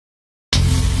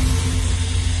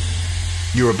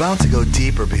You're about to go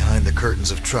deeper behind the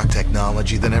curtains of truck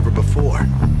technology than ever before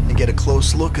and get a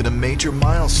close look at a major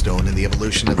milestone in the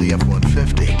evolution of the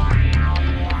F-150.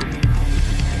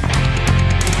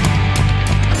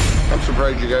 I'm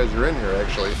surprised you guys are in here,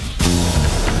 actually.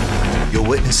 You'll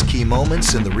witness key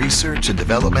moments in the research and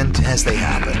development as they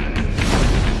happen.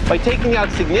 By taking out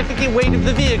significant weight of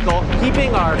the vehicle,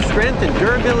 keeping our strength and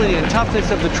durability and toughness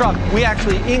of the truck, we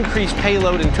actually increase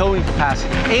payload and towing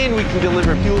capacity, and we can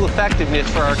deliver fuel effectiveness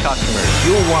for our customers.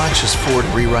 You'll watch as Ford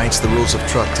rewrites the rules of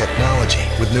truck technology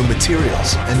with new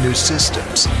materials and new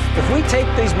systems. If we take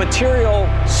these material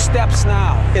steps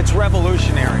now, it's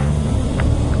revolutionary.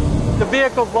 The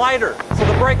vehicle's lighter, so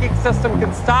the braking system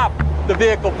can stop the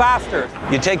vehicle faster.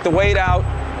 You take the weight out,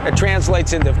 it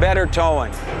translates into better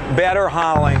towing, better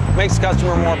hauling, makes the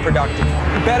customer more productive.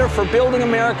 Better for building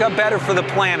America, better for the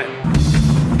planet.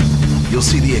 You'll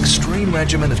see the extreme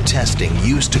regimen of testing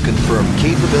used to confirm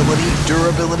capability,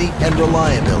 durability, and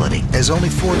reliability, as only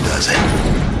Ford does it.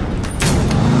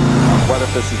 Whether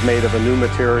this is made of a new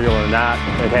material or not,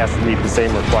 it has to meet the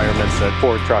same requirements that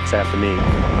Ford trucks have to meet.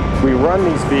 We run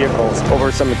these vehicles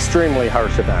over some extremely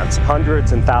harsh events,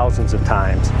 hundreds and thousands of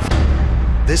times.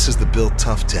 This is the Built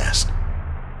Tough test.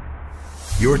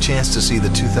 Your chance to see the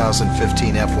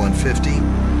 2015 F-150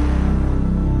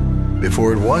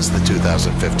 before it was the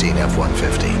 2015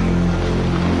 F-150.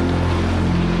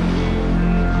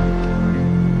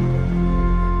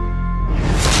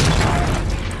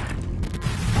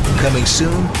 Coming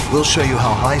soon, we'll show you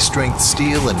how high-strength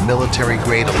steel and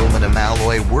military-grade aluminum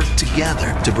alloy work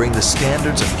together to bring the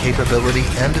standards of capability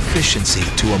and efficiency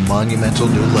to a monumental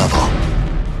new level.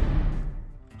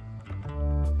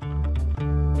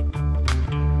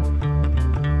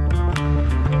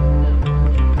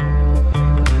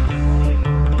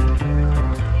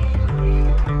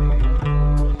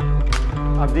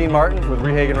 I'm Dean Martin with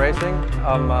Rehagen Racing.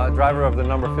 I'm driver of the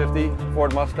number 50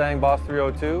 Ford Mustang Boss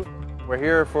 302. We're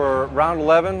here for round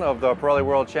 11 of the Pirelli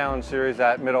World Challenge Series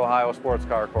at Mid-Ohio Sports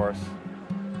Car Course.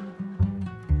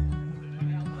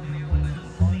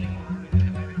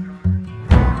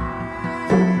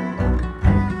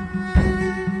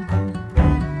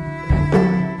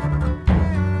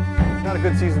 Not a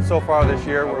good season so far this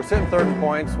year. We're sitting third in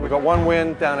points. We've got one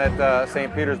win down at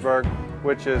St. Petersburg,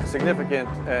 which is significant.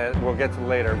 We'll get to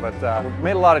later, but we've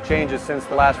made a lot of changes since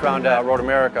the last round at Road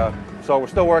America. So we're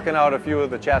still working out a few of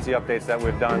the chassis updates that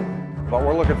we've done, but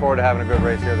we're looking forward to having a good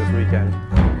race here this weekend.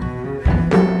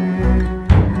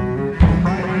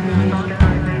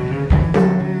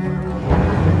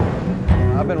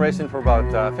 I've been racing for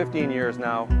about 15 years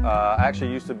now. I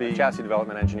actually used to be a chassis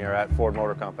development engineer at Ford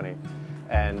Motor Company,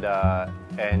 and I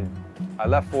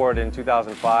left Ford in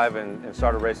 2005 and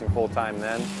started racing full-time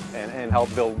then and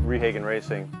helped build Rehagen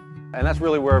Racing. And that's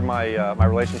really where my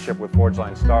relationship with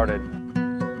Forgeline started.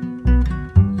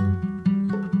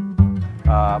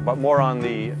 But more on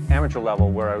the amateur level,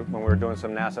 when we were doing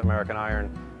some NASA American Iron,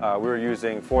 we were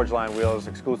using Forgeline wheels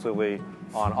exclusively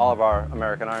on all of our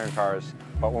American Iron cars.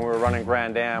 But when we were running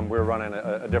Grand Am, we were running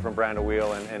a different brand of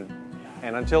wheel.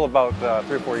 And until about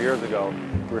 3 or 4 years ago,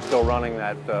 we were still running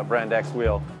that Brand X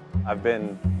wheel. I've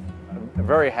been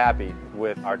very happy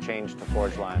with our change to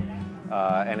Forgeline.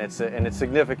 And it's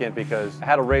significant because I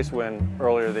had a race win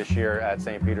earlier this year at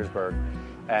St. Petersburg.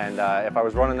 And if I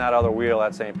was running that other wheel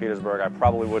at St. Petersburg, I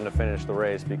probably wouldn't have finished the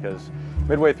race because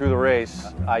midway through the race,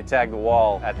 I tagged the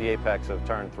wall at the apex of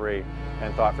turn 3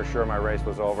 and thought for sure my race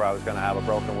was over. I was going to have a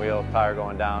broken wheel, tire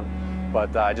going down.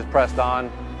 But I just pressed on,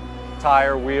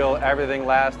 tire, wheel, everything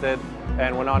lasted,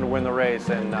 and went on to win the race.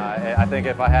 And I think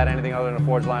if I had anything other than a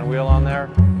Forgeline wheel on there,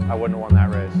 I wouldn't have won that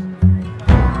race.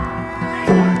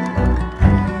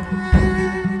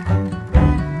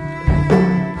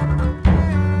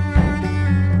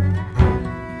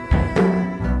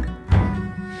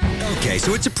 Okay,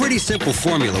 so it's a pretty simple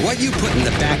formula. What you put in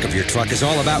the back of your truck is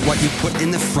all about what you put in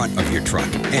the front of your truck.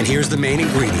 And here's the main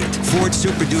ingredient: Ford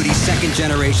Super Duty second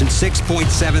generation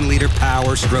 6.7-liter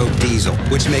power stroke diesel,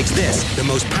 which makes this the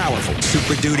most powerful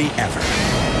Super Duty ever.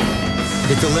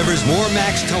 It delivers more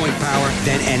max towing power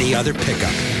than any other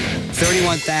pickup.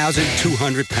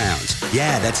 31,200 pounds.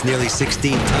 Yeah, that's nearly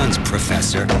 16 tons,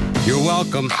 Professor. You're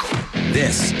welcome.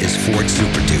 This is Ford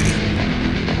Super Duty.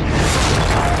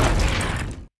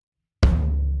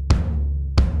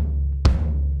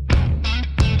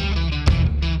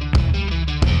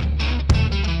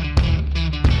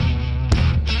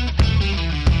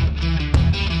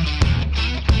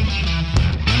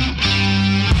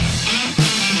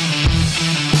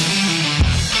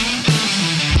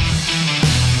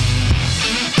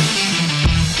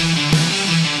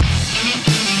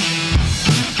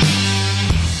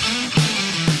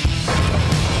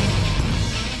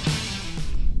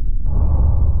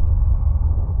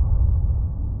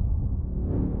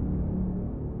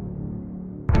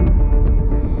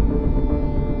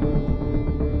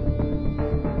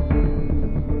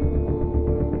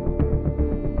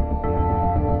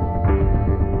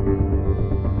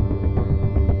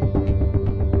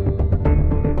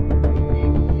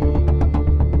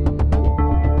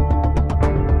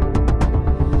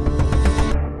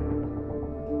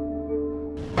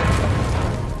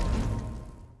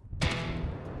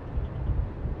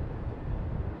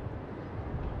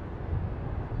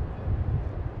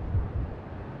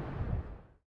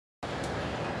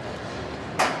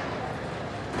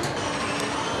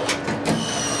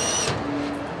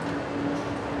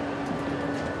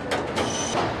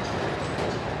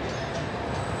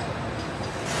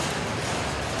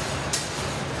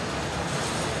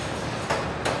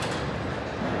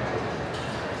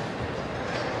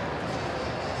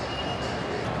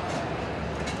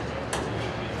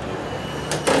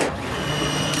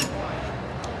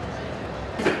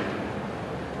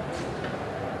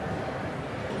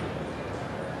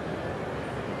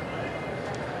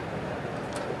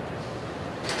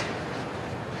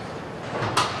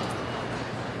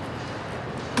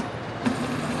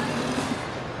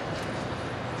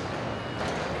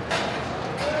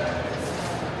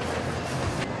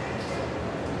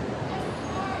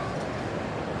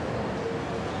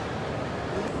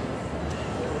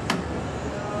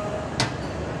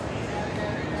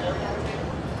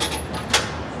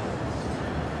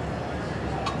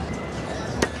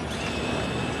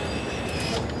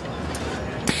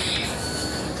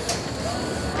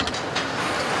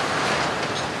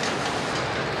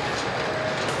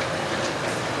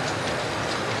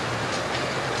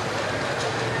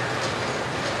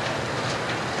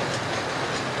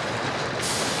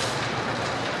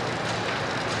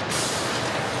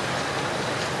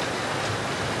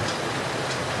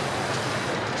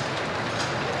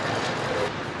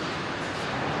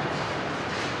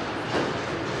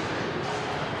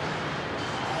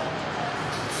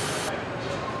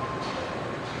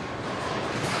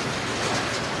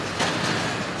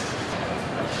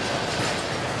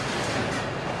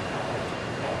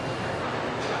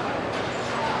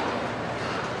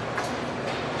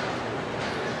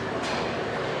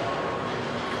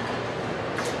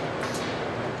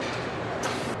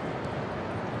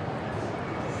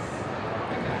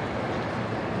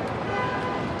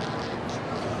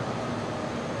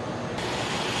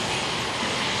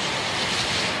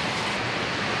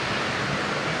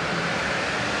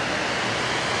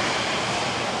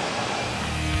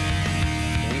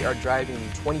 We are driving the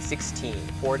 2016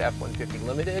 Ford F-150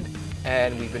 Limited,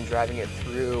 and we've been driving it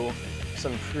through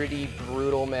some pretty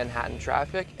brutal Manhattan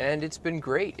traffic, and it's been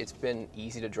great. It's been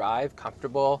easy to drive,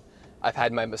 comfortable. I've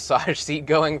had my massage seat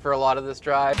going for a lot of this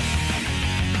drive.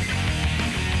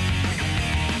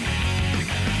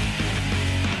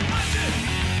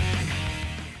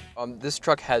 This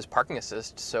truck has parking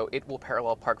assist, so it will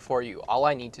parallel park for you. All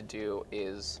I need to do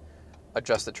is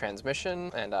adjust the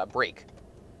transmission and brake.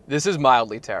 This is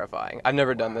mildly terrifying. I've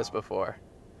never done this before.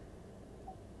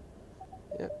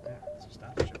 Yep.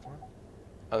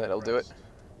 Oh, that'll do it.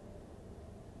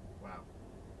 Wow.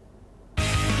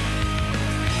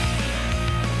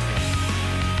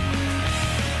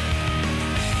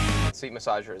 Seat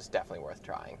massager is definitely worth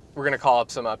trying. We're gonna call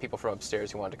up some people from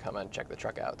upstairs who wanted to come and check the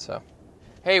truck out, so.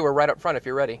 Hey, we're right up front if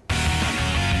you're ready.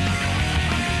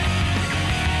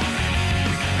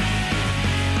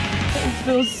 It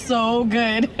feels so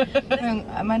good.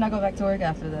 I might not go back to work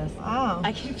after this. Wow.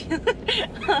 I can feel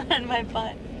it on my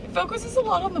butt. It focuses a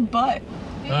lot on the butt.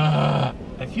 I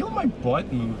feel my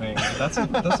butt moving. That's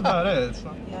about it. It's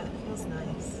not... Yeah, it feels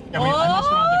nice. I mean, I must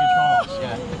have the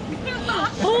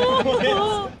controls.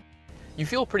 Yeah. You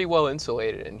feel pretty well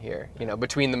insulated in here, you know,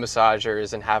 between the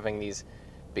massagers and having these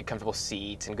big comfortable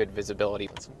seats and good visibility.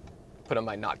 Let's put on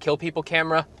my not kill people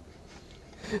camera.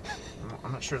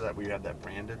 I'm not sure that we have that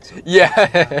branded. So.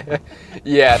 Yeah,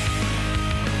 yeah.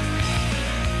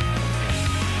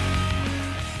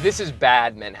 This is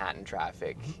bad Manhattan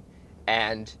traffic,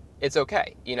 and it's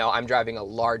okay. You know, I'm driving a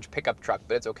large pickup truck,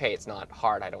 but it's okay. It's not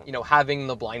hard. I don't, you know, having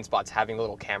the blind spots, having the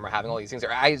little camera, having all these things,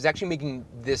 is actually making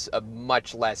this a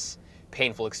much less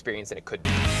painful experience than it could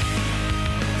be.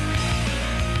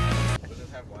 Does this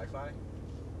have Wi-Fi?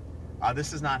 This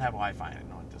does not have Wi-Fi.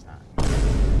 No, it does not.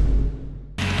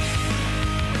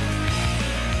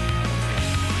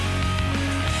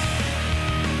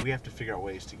 We have to figure out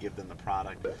ways to give them the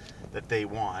product that they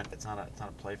want. It's not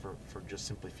a play for just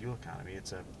simply fuel economy.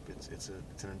 It's an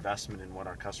investment in what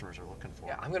our customers are looking for.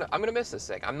 Yeah, I'm gonna miss this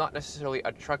thing. I'm not necessarily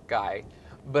a truck guy,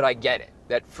 but I get it.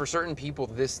 That for certain people,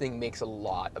 this thing makes a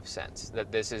lot of sense.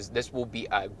 That this will be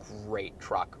a great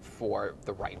truck for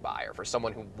the right buyer, for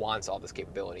someone who wants all this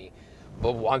capability,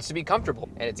 but wants to be comfortable.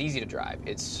 And it's easy to drive.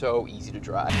 It's so easy to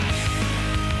drive.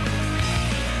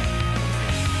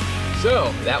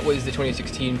 So that was the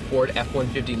 2016 Ford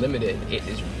F-150 Limited. It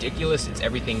is ridiculous. It's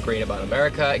everything great about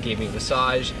America. It gave me a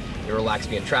massage. It relaxed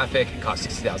me in traffic. It cost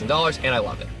 $60,000, and I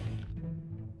love it.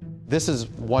 This is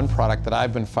one product that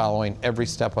I've been following every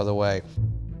step of the way.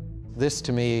 This,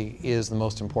 to me, is the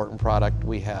most important product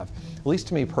we have, at least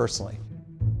to me personally.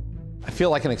 I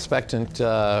feel like an expectant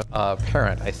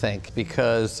parent, I think,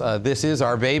 because this is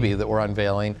our baby that we're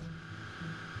unveiling.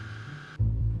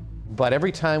 But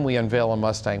every time we unveil a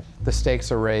Mustang, the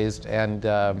stakes are raised, and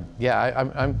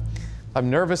yeah, I'm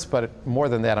nervous, but more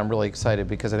than that, I'm really excited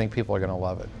because I think people are going to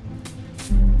love it.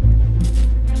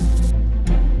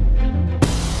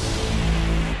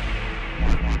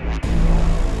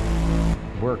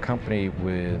 We're a company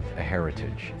with a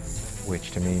heritage,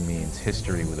 which to me means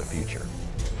history with a future.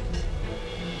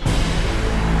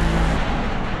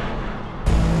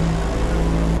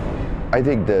 I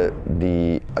think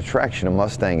the attraction of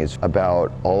Mustang is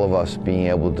about all of us being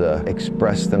able to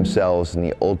express themselves in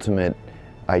the ultimate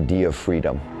idea of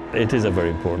freedom. It is a very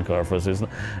important car for us. There's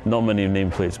not many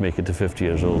nameplates make it to 50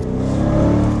 years old.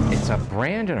 It's a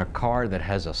brand and a car that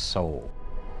has a soul.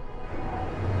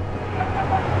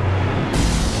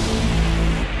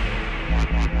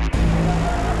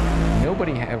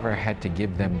 Nobody ever had to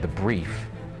give them the brief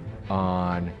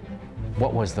on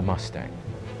what was the Mustang.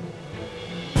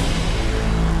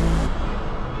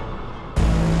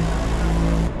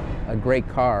 A great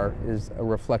car is a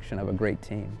reflection of a great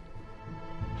team.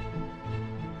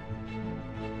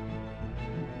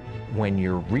 When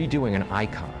you're redoing an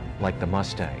icon like the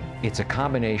Mustang, it's a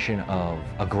combination of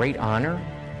a great honor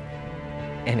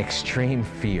and extreme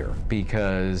fear,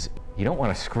 because you don't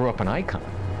want to screw up an icon.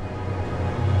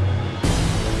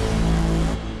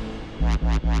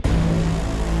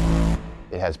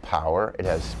 It has power, it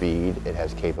has speed, it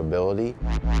has capability.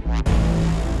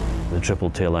 The triple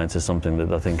tail lights is something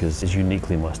that I think is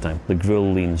uniquely Mustang. The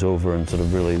grille leans over and sort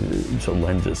of really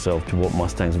lends itself to what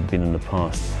Mustangs have been in the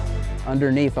past.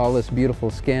 Underneath all this beautiful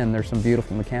skin, there's some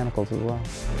beautiful mechanicals as well.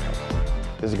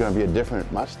 This is going to be a different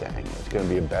Mustang. It's going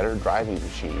to be a better driving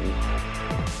machine.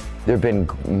 There have been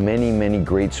many, many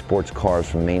great sports cars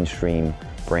from mainstream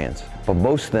brands, but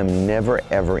most of them never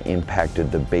ever impacted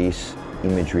the base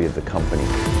imagery of the company.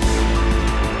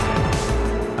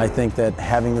 I think that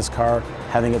having this car,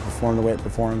 having it perform the way it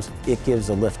performs, it gives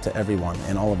a lift to everyone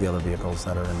in all of the other vehicles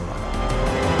that are in the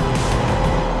line.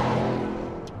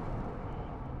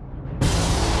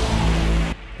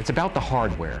 It's about the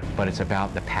hardware, but it's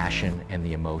about the passion and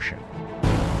the emotion.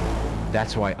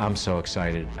 That's why I'm so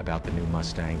excited about the new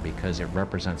Mustang, because it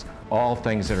represents all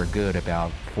things that are good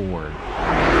about Ford.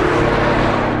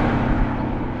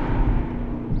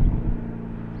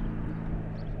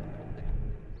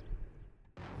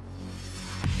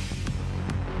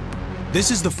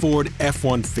 This is the Ford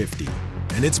F-150,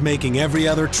 and it's making every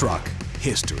other truck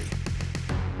history.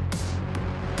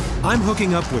 I'm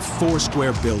hooking up with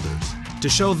Foursquare Builders to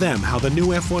show them how the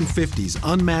new F-150's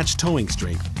unmatched towing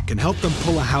strength can help them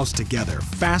pull a house together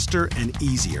faster and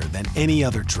easier than any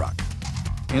other truck.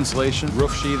 Insulation,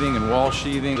 roof sheathing and wall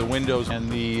sheathing, the windows and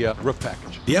the roof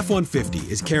package. The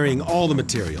F-150 is carrying all the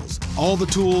materials, all the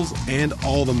tools, and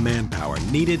all the manpower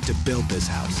needed to build this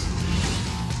house.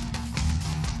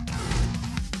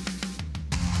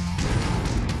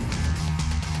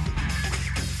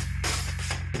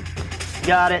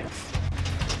 Got it.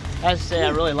 I have to say, I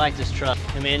really like this truck.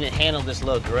 I mean, it handled this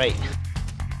load great.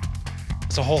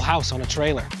 It's a whole house on a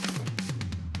trailer.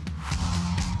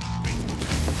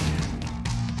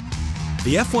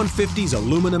 The F-150's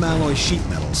aluminum alloy sheet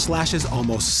metal slashes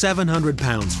almost 700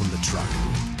 pounds from the truck.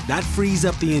 That frees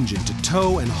up the engine to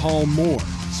tow and haul more,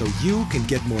 so you can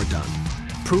get more done,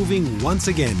 proving once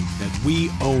again that we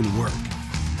own work,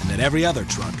 and that every other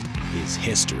truck is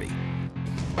history.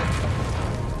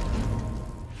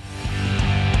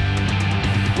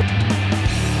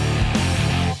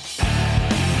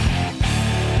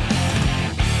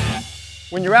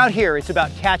 When you're out here, it's about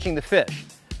catching the fish.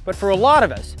 But for a lot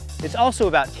of us, it's also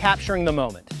about capturing the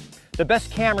moment. The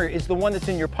best camera is the one that's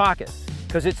in your pocket,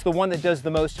 because it's the one that does the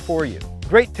most for you.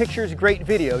 Great pictures, great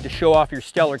video to show off your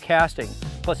stellar casting,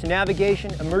 plus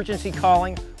navigation, emergency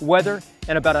calling, weather,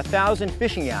 and about 1,000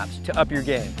 fishing apps to up your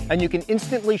game. And you can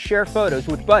instantly share photos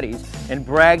with buddies and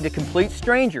brag to complete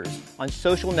strangers on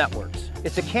social networks.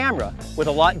 It's a camera with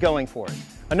a lot going for it.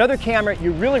 Another camera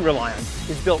you really rely on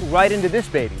is built right into this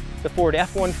baby, the Ford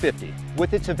F-150,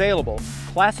 with its available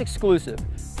class-exclusive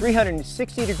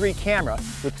 360-degree camera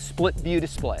with split-view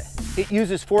display. It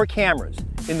uses 4 cameras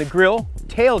in the grille,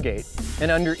 tailgate, and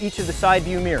under each of the side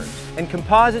view mirrors, and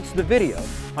composites the video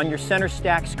on your center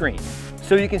stack screen,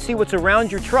 so you can see what's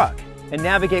around your truck and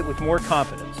navigate with more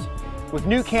confidence. With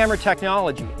new camera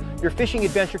technology, your fishing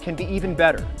adventure can be even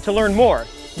better. To learn more,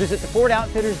 visit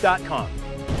thefordoutfitters.com.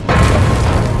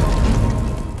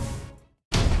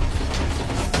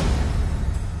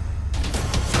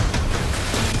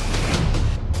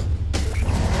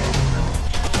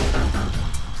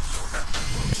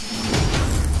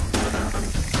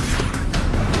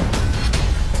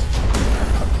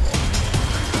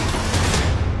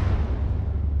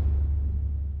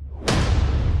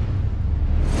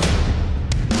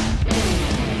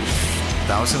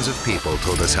 Thousands of people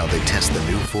told us how they test the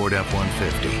new Ford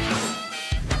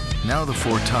F-150. Now the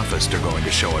Ford Toughest are going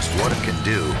to show us what it can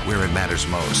do where it matters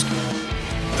most.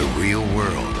 The real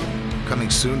world. Coming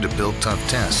soon to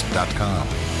BuiltToughTest.com.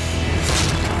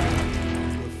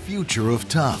 The future of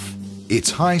tough. Its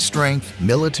high-strength,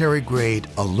 military-grade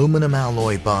aluminum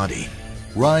alloy body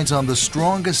rides on the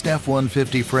strongest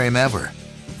F-150 frame ever.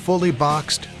 Fully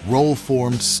boxed,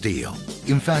 roll-formed steel.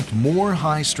 In fact, more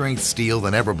high-strength steel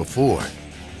than ever before.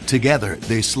 Together,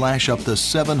 they slash up to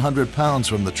 700 pounds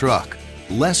from the truck.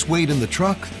 Less weight in the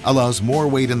truck allows more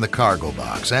weight in the cargo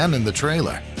box and in the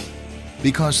trailer.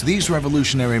 Because these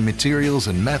revolutionary materials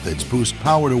and methods boost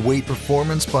power-to-weight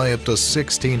performance by up to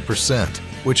 16%,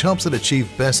 which helps it achieve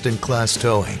best-in-class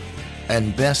towing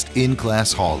and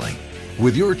best-in-class hauling,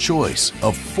 with your choice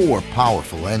of 4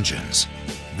 powerful engines.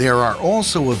 There are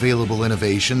also available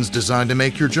innovations designed to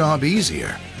make your job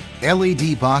easier.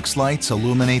 LED box lights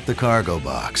illuminate the cargo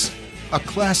box, a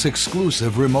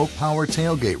class-exclusive remote power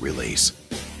tailgate release,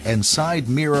 and side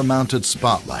mirror-mounted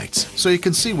spotlights so you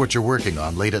can see what you're working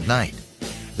on late at night.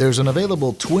 There's an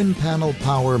available twin-panel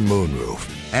power moonroof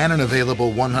and an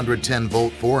available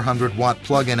 110-volt 400-watt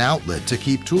plug-in outlet to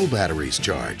keep tool batteries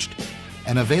charged.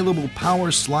 An available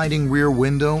power sliding rear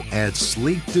window adds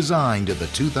sleek design to the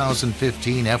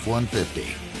 2015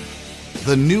 F-150.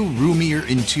 The new roomier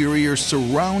interior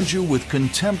surrounds you with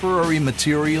contemporary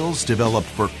materials developed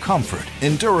for comfort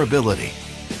and durability.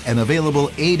 An available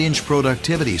 8-inch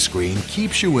productivity screen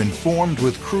keeps you informed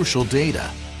with crucial data.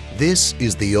 This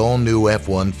is the all-new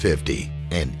F-150,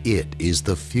 and it is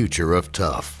the future of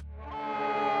tough.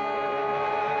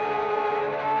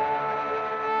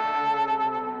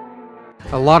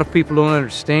 A lot of people don't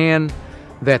understand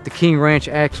that the King Ranch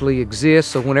actually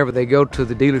exists, so whenever they go to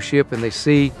the dealership and they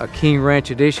see a King Ranch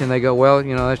edition, they go, well,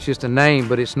 you know, that's just a name,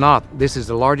 but it's not. This is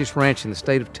the largest ranch in the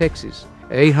state of Texas,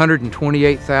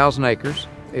 828,000 acres.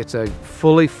 It's a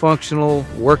fully functional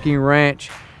working ranch,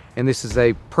 and this is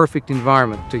a perfect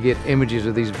environment to get images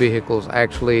of these vehicles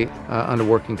actually under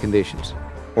working conditions.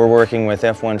 We're working with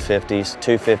F-150s,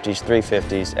 250s,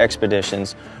 350s,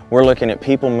 Expeditions. We're looking at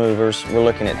people movers, we're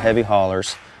looking at heavy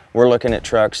haulers, we're looking at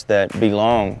trucks that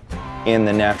belong in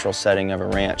the natural setting of a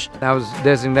ranch. I was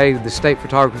designated the State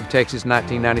Photographer of Texas in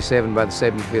 1997 by the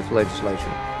 75th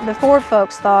Legislature. The Ford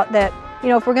folks thought that, you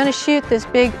know, if we're going to shoot this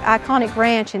big iconic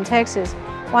ranch in Texas,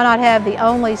 why not have the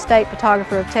only state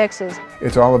photographer of Texas?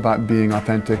 It's all about being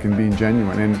authentic and being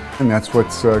genuine, and that's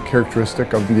what's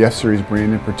characteristic of the F-Series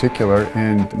brand in particular.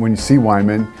 And when you see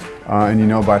Wyman and you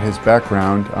know about his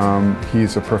background,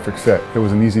 he's a perfect fit. It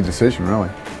was an easy decision, really.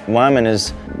 Wyman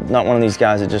is not one of these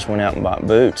guys that just went out and bought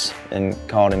boots and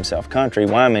called himself country.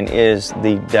 Wyman is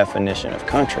the definition of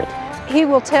country. He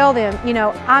will tell them, you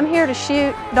know, I'm here to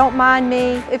shoot, don't mind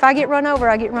me. If I get run over,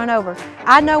 I get run over.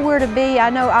 I know where to be, I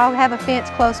know I'll have a fence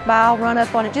close by, I'll run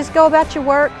up on it. Just go about your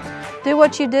work, do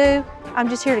what you do. I'm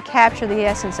just here to capture the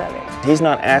essence of it. He's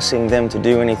not asking them to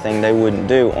do anything they wouldn't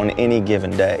do on any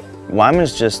given day.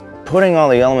 Wyman's just putting all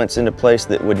the elements into place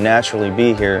that would naturally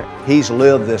be here. He's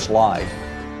lived this life.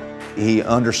 He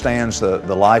understands the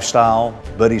lifestyle,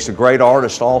 but he's a great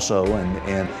artist also,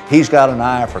 and he's got an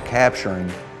eye for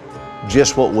capturing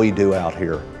just what we do out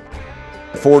here.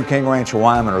 Ford King Ranch and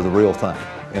Wyman are the real thing,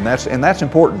 and that's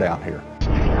important down here.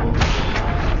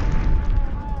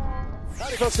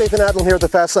 Howdy folks, Nathan Adlam here at the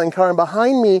Fastlane Car, and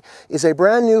behind me is a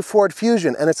brand new Ford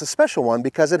Fusion, and it's a special one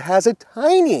because it has a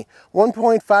tiny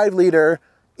 1.5 liter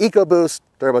EcoBoost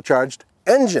turbocharged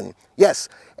engine. Yes,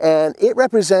 and it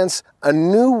represents a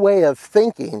new way of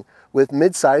thinking with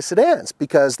mid-size sedans,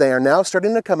 because they are now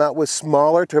starting to come out with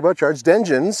smaller turbocharged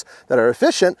engines that are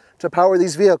efficient to power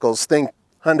these vehicles. Think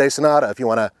Hyundai Sonata if you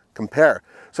want to compare.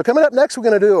 So coming up next, we're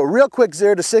going to do a real quick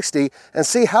 0 to 60 and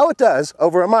see how it does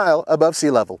over a mile above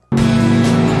sea level.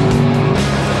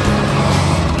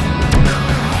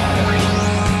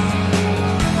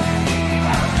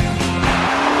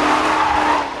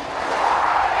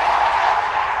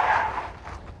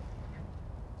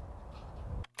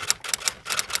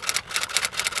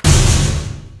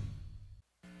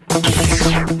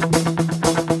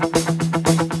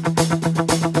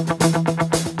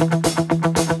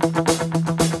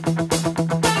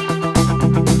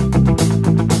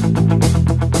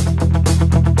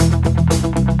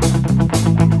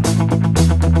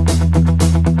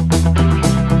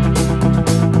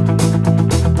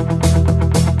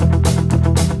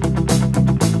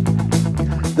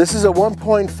 This is a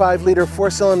 1.5 liter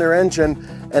 4-cylinder engine,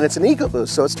 and it's an EcoBoost,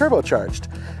 so it's turbocharged.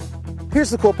 Here's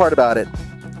the cool part about it.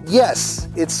 Yes,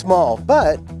 it's small,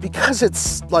 but because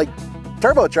it's like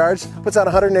turbocharged, puts out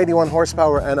 181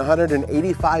 horsepower and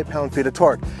 185 pound-feet of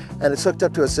torque. And it's hooked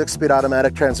up to a 6-speed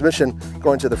automatic transmission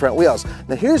going to the front wheels.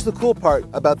 Now here's the cool part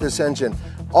about this engine.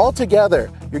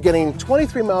 Altogether, you're getting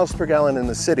 23 miles per gallon in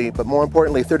the city, but more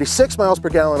importantly, 36 miles per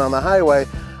gallon on the highway,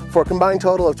 for a combined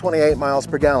total of 28 miles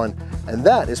per gallon. And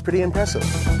that is pretty impressive.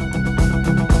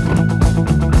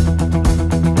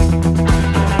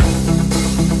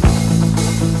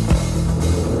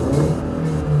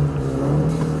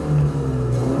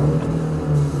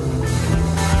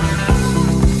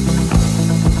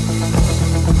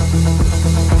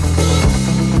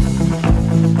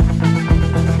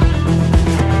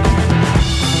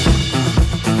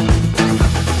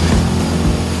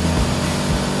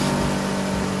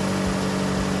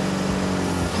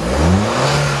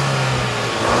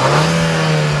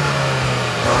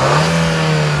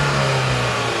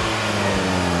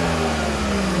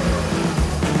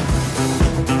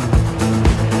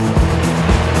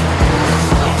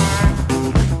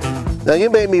 Now you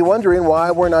may be wondering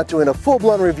why we're not doing a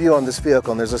full-blown review on this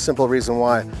vehicle, and there's a simple reason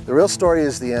why. The real story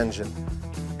is the engine.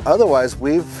 Otherwise,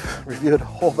 we've reviewed a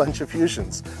whole bunch of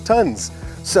Fusions, tons.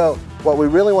 So what we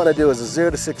really want to do is a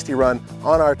 0 to 60 run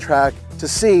on our track to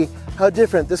see how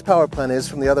different this power plant is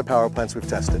from the other power plants we've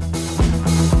tested.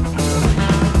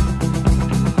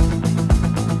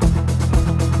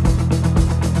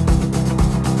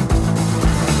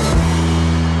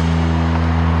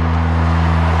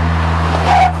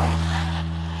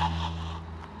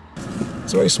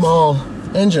 It's a very small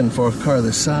engine for a car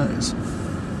this size.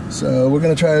 So we're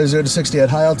going to try a 0 to 60 at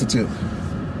high altitude.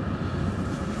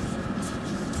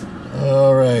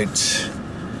 All right.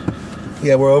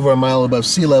 Yeah, we're over a mile above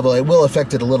sea level. It will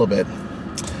affect it a little bit.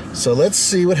 So let's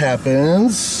see what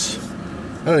happens.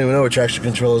 I don't even know what traction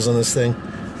control is on this thing.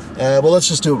 Well, let's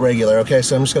just do it regular, okay?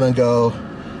 So I'm just going to go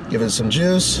give it some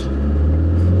juice.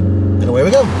 And away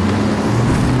we go.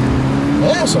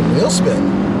 Oh, some wheel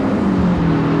spin.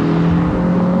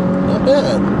 Not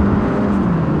bad.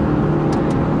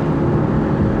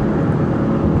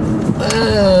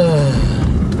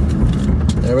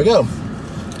 There we go.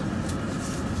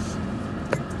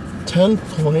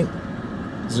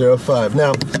 10.05.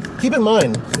 Now, keep in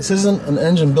mind, this isn't an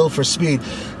engine built for speed.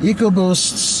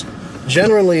 EcoBoosts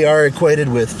generally are equated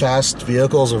with fast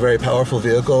vehicles or very powerful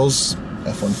vehicles.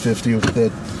 F-150 with the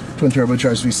twin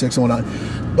turbocharged V6 and whatnot.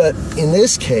 But in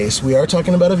this case, we are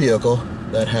talking about a vehicle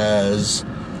that has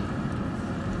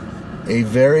a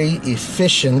very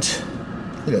efficient,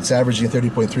 look, it's averaging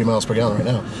 30.3 miles per gallon right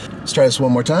now. Let's try this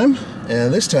one more time.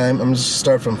 And this time, I'm just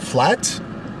start from flat.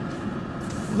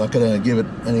 I'm not gonna give it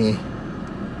any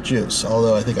juice,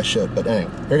 although I think I should, but anyway,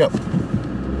 here we go.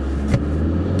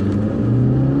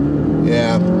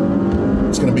 Yeah,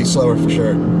 it's gonna be slower for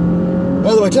sure.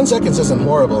 By the way, 10 seconds isn't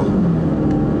horrible.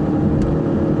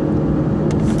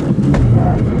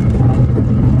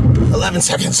 11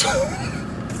 seconds.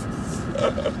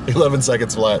 11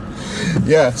 seconds flat.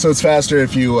 Yeah, so it's faster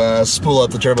if you spool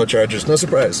up the turbochargers. No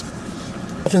surprise.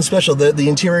 Nothing special. The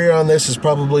interior on this is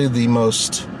probably the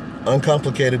most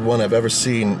uncomplicated one I've ever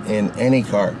seen in any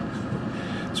car.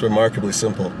 It's remarkably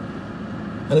simple.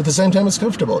 And at the same time, it's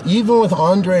comfortable. Even with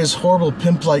Andre's horrible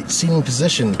pimp-like seating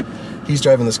position, he's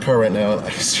driving this car right now, and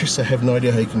I seriously have no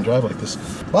idea how you can drive like this.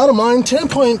 Bottom line,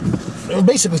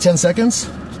 basically 10 seconds.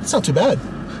 It's not too bad.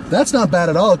 That's not bad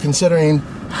at all, considering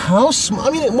how small. I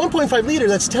mean, at 1.5 liter,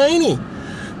 that's tiny.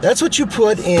 That's what you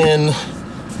put in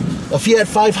a Fiat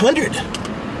 500.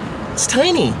 It's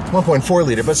tiny, 1.4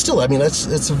 liter, but still, I mean,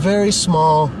 it's a very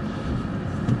small,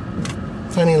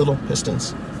 tiny little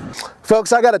pistons.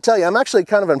 Folks, I gotta tell you, I'm actually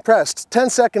kind of impressed. 10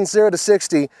 seconds, 0 to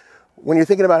 60, when you're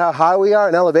thinking about how high we are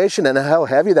in elevation and how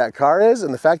heavy that car is,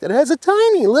 and the fact that it has a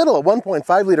tiny little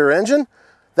 1.5 liter engine,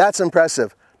 that's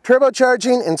impressive.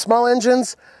 Turbocharging in small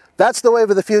engines, that's the wave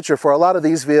of the future for a lot of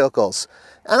these vehicles.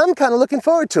 And I'm kind of looking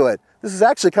forward to it. This is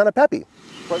actually kind of peppy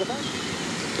for the back.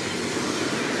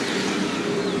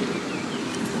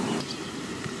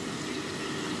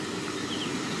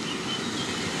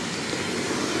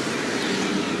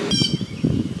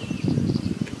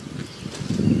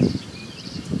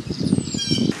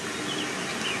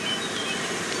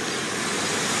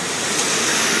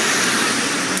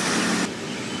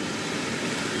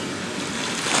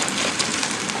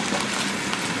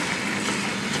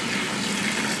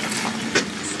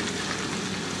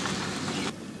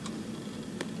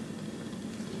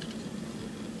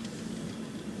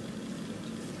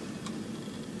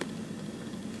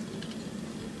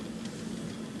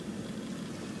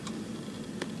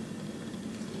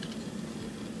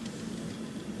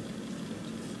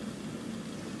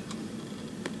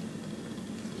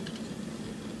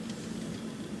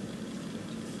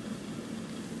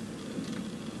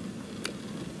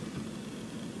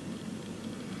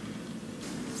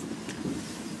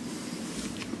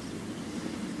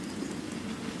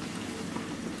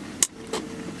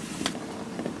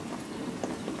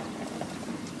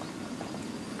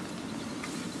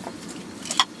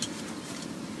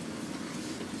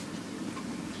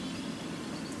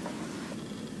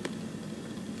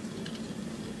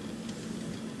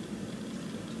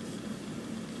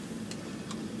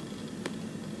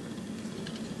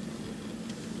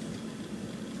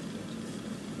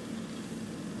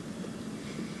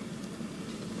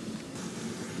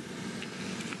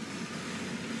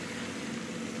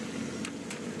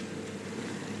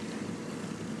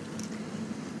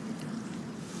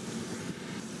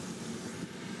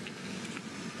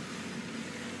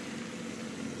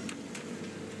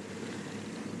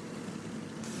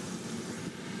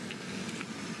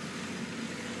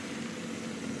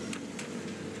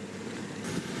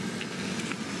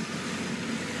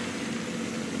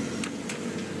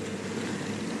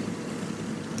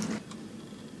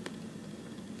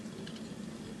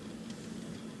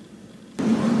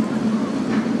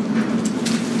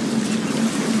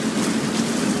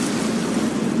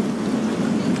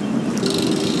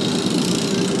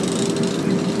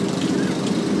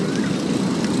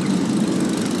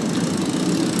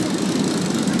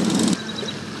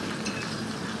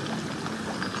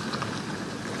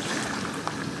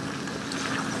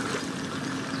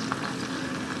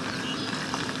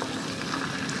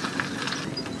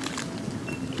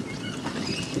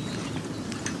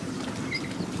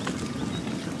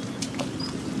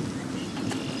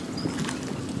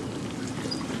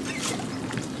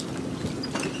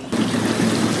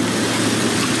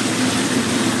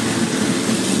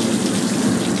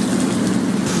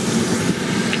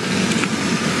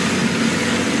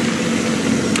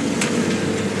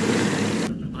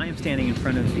 standing in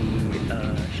front of the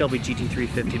Shelby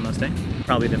GT350 Mustang,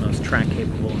 probably the most track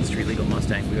capable and street legal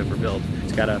Mustang we've ever built.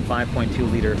 It's got a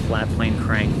 5.2 liter flat plane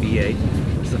crank V8.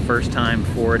 It's the first time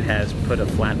Ford has put a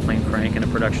flat plane crank in a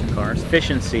production car.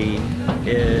 Efficiency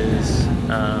is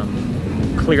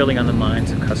clearly on the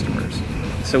minds of customers.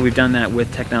 So we've done that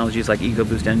with technologies like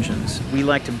EcoBoost engines. We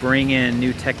like to bring in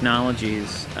new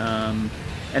technologies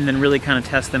and then really kind of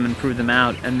test them and prove them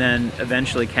out, and then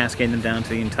eventually cascade them down to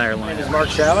the entire line. My name is Mark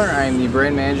Schaller. I am the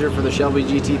brand manager for the Shelby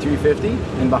GT350,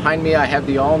 and behind me I have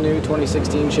the all-new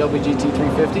 2016 Shelby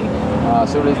GT350.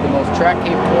 So it is the most track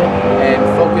capable and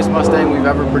focused Mustang we've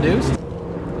ever produced.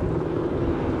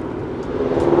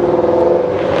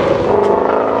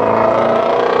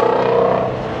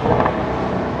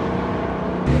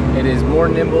 It is more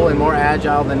nimble and more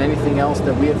agile than anything else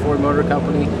that we at Ford Motor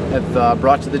Company have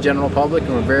brought to the general public,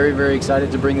 and we're very, very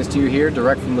excited to bring this to you here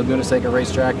direct from Laguna Seca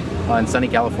Racetrack in sunny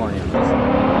California.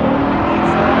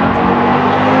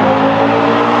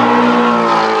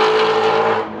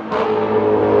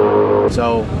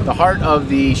 So the heart of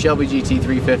the Shelby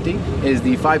GT350 is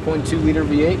the 5.2 liter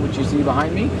V8, which you see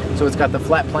behind me. So it's got the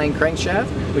flat plane crankshaft,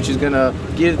 which is going to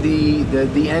give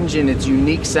the engine its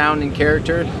unique sound and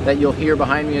character that you'll hear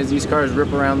behind me as these cars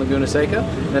rip around Laguna Seca.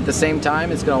 And at the same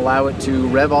time, it's going to allow it to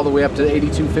rev all the way up to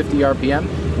 8250 RPM,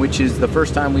 which is the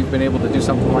first time we've been able to do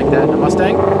something like that in a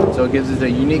Mustang. So it gives it a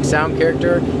unique sound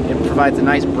character. It provides a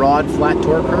nice broad flat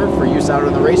torque curve for use out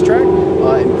on the racetrack,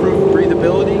 improved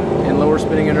breathability and lower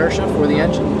spinning inertia for the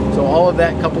engine. So all of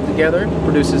that coupled together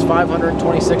produces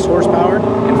 526 horsepower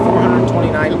and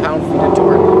 429 pound-feet of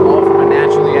torque, all from a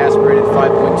naturally aspirated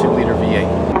 5.2 liter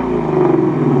V8.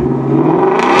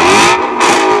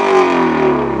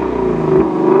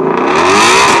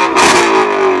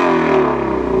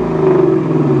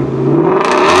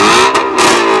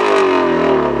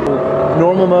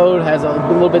 Normal mode has a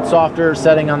little bit softer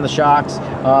setting on the shocks.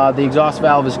 The exhaust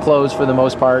valve is closed for the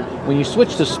most part. When you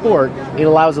switch to sport, it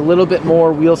allows a little bit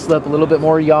more wheel slip, a little bit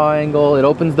more yaw angle. It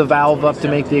opens the valve up to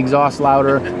make the exhaust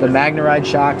louder. The MagneRide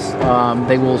shocks,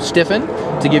 they will stiffen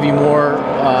to give you more,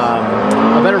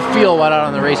 a better feel while out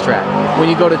on the racetrack. When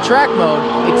you go to track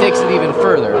mode, it takes it even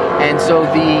further. And so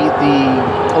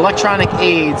the electronic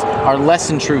aids are less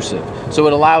intrusive. So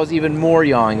it allows even more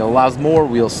yawing, it allows more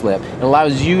wheel slip. It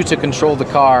allows you to control the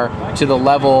car to the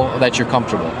level that you're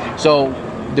comfortable. So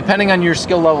depending on your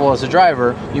skill level as a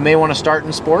driver, you may want to start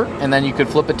in sport, and then you could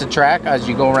flip it to track as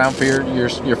you go around for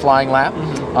your flying lap,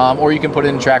 or you can put it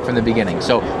in track from the beginning.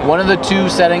 So one of the two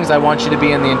settings I want you to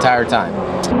be in the entire time.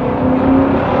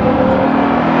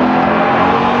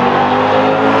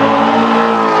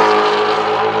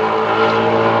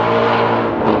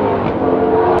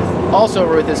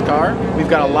 Also with this car, we've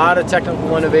got a lot of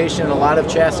technical innovation, a lot of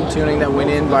chassis tuning that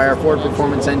went in by our Ford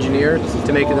Performance engineers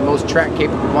to make it the most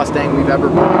track-capable Mustang we've ever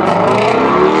produced.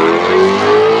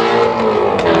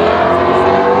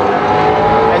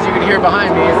 As you can hear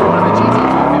behind me, is one of the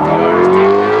GT350Rs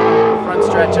taking down the front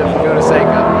stretch of Laguna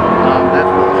Seca. That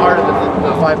part of the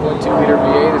 5.2 liter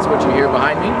V8 is what you hear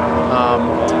behind me.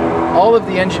 All of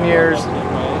the engineers'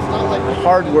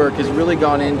 hard work has really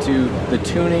gone into the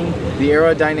tuning, the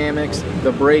aerodynamics,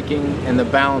 the braking, and the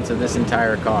balance of this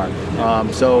entire car.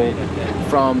 So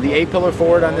from the A-pillar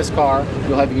forward on this car,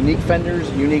 you'll have unique fenders,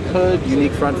 unique hood,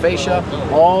 unique front fascia,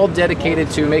 all dedicated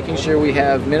to making sure we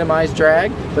have minimized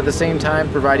drag, but at the same time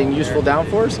providing useful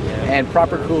downforce and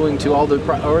proper cooling to all the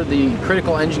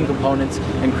critical engine components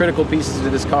and critical pieces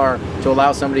of this car to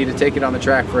allow somebody to take it on the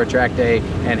track for a track day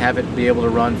and have it be able to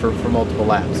run for multiple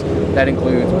laps. That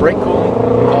includes brake cooling,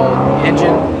 called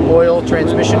engine, oil,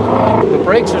 transmission cooling. The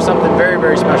brakes are something very,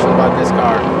 very special about this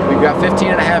car. We've got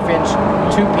 15.5-inch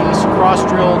two-piece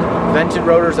cross-drilled vented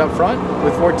rotors up front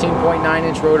with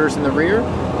 14.9-inch rotors in the rear.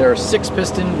 There are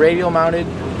 6-piston radial-mounted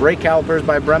brake calipers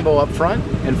by Brembo up front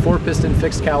and 4-piston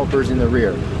fixed calipers in the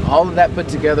rear. All of that put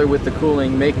together with the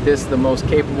cooling make this the most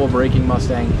capable braking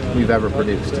Mustang we've ever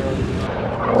produced.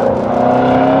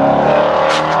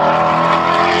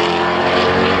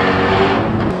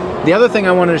 The other thing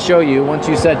I wanted to show you once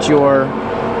you set your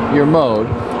mode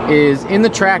is in the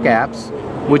track apps,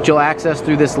 which you'll access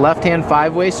through this left-hand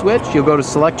 5-way switch. You'll go to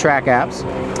select track apps,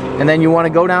 and then you want to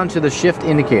go down to the shift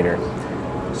indicator.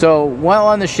 So while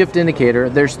on the shift indicator,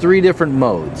 there's 3 different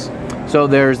modes. So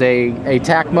there's a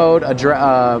tack mode, a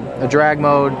drag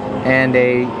mode, and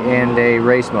a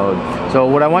race mode. So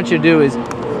what I want you to do is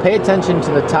pay attention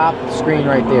to the top screen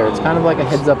right there. It's kind of like a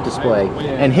heads-up display.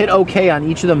 And hit OK on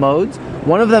each of the modes.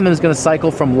 One of them is going to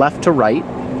cycle from left to right.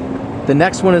 The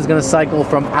next one is going to cycle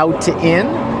from out to in.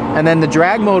 and then the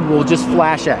drag mode will just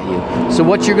flash at you. So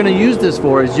what you're going to use this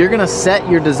for is you're going to set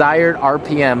your desired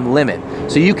RPM limit.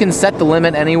 So you can set the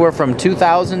limit anywhere from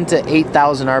 2,000 to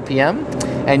 8,000 RPM,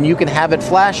 and you can have it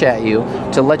flash at you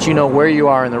to let you know where you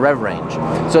are in the rev range.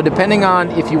 So depending on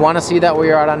if you want to see that where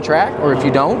you're out on track, or if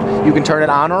you don't, you can turn it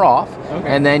on or off,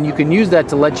 and then you can use that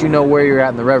to let you know where you're at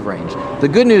in the rev range. The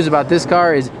good news about this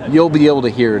car is you'll be able to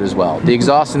hear it as well. The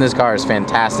exhaust in this car is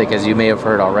fantastic, as you may have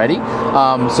heard already.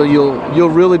 So you'll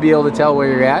really be able to tell where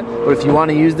you're at. But if you want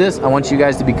to use this, I want you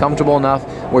guys to be comfortable enough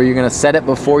where you're going to set it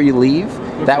before you leave.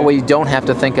 That way you don't have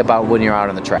to think about when you're out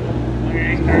on the track.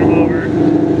 Okay, start over.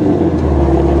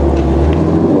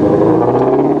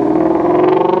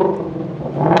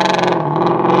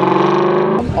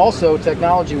 Also,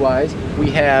 technology-wise, we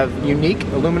have unique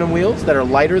aluminum wheels that are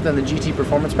lighter than the GT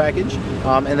Performance package.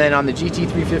 And then on the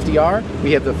GT350R,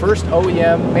 we have the first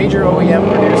major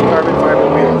OEM produced carbon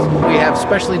fiber wheels. We have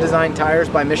specially designed tires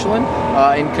by Michelin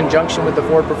in conjunction with the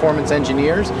Ford Performance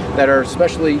engineers that are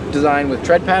specially designed with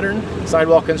tread pattern,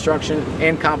 sidewall construction,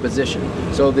 and composition.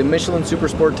 So the Michelin Super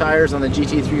Sport tires on the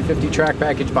GT350 track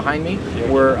package behind me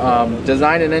were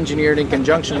designed and engineered in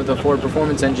conjunction with the Ford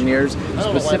Performance engineers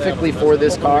specifically for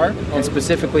this car and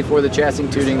specifically for the chassis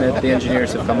tuning that the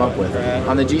engineers have come up with.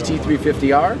 On the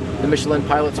GT350R, the Michelin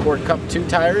Pilot Sport Cup 2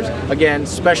 tires, again,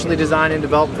 specially designed and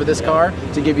developed for this car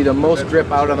to give you the most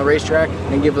grip out on the racetrack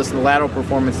and give us the lateral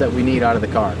performance that we need out of the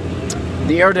car.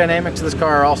 The aerodynamics of this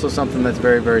car are also something that's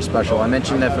very, very special. I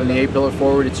mentioned that from the A-pillar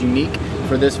forward, it's unique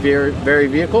for this very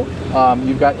vehicle.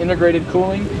 You've got integrated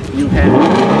cooling. You have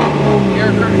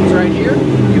air curtains right here.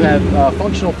 You have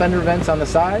functional fender vents on the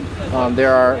side.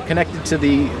 There are connected to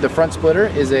the front splitter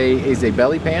is a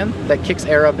belly pan that kicks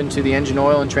air up into the engine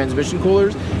oil and transmission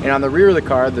coolers. And on the rear of the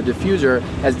car, the diffuser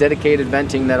has dedicated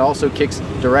venting that also kicks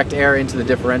direct air into the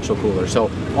differential cooler. So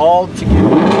all to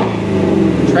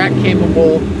give track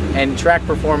capable and track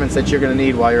performance that you're going to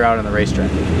need while you're out on the racetrack.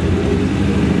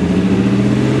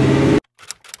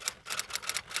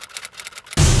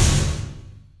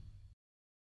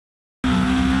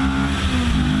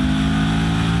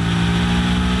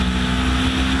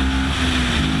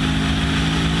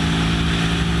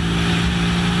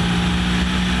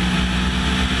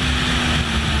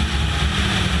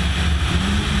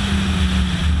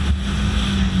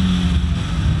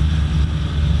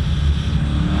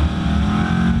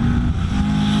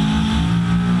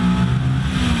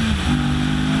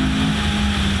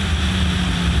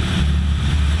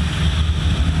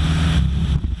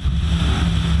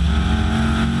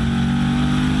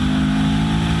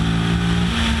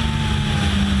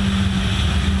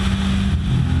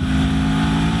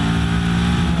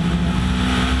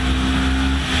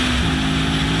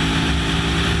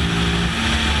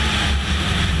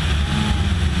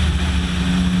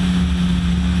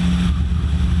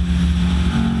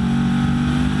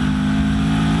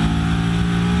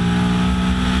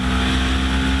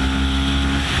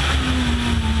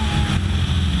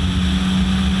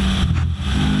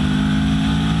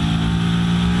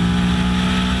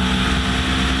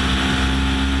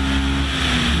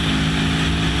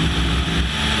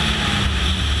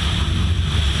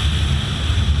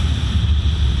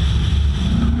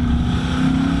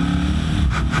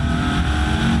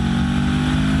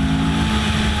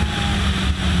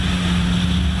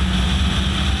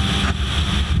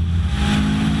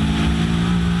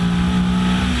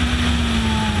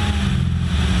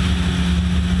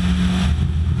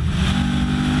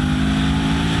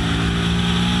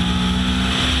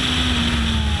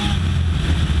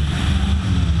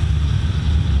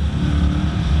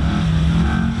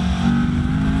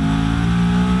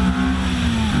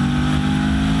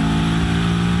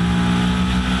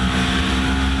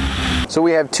 So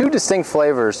we have two distinct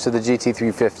flavors to the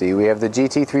GT350. We have the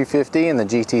GT350 and the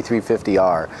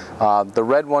GT350R. The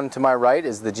red one to my right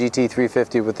is the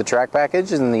GT350 with the track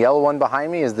package, and the yellow one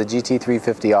behind me is the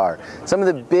GT350R. Some of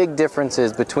the big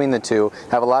differences between the two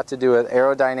have a lot to do with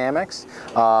aerodynamics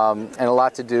and a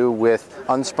lot to do with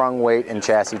unsprung weight and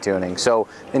chassis tuning. So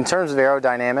in terms of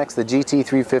aerodynamics, the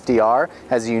GT350R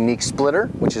has a unique splitter,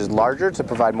 which is larger to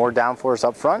provide more downforce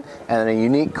up front, and a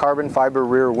unique carbon fiber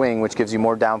rear wing, which gives you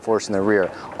more downforce in the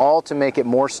rear, all to make it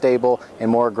more stable and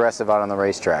more aggressive out on the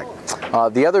racetrack.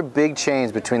 The other big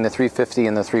change between the 350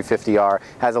 and the 350R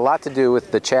has a lot to do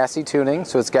with the chassis tuning.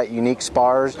 So it's got unique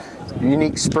spars,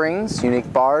 unique springs,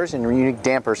 unique bars, and unique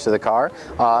dampers to the car,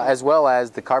 as well as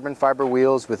the carbon fiber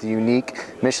wheels with unique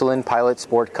Michelin Pilot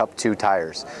Sport Cup 2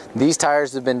 tires. These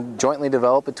tires have been jointly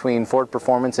developed between Ford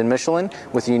Performance and Michelin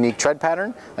with a unique tread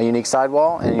pattern, a unique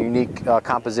sidewall, and a unique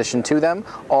composition to them,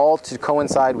 all to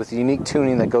coincide with the unique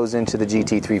tuning that goes into to the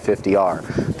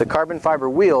GT350R. The carbon fiber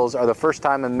wheels are the first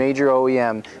time a major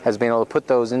OEM has been able to put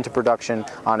those into production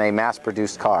on a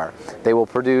mass-produced car. They will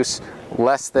produce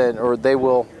less than, or they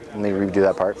will, let me redo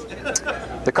that part.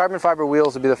 The carbon fiber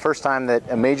wheels will be the first time that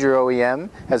a major OEM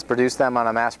has produced them on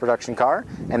a mass production car,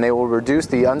 and they will reduce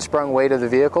the unsprung weight of the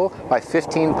vehicle by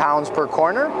 15 pounds per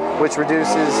corner, which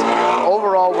reduces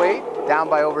overall weight down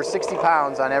by over 60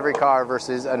 pounds on every car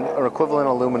versus an equivalent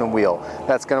aluminum wheel.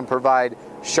 That's going to provide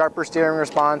sharper steering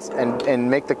response and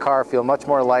make the car feel much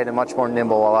more light and much more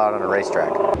nimble while out on a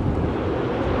racetrack.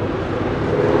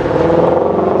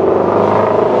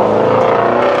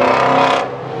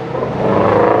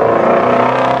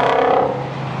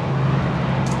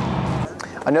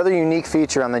 Another unique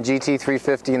feature on the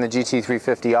GT350 and the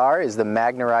GT350R is the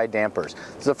MagneRide dampers.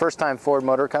 This is the first time Ford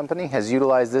Motor Company has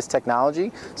utilized this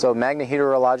technology. So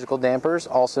magnetohydrological dampers,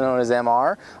 also known as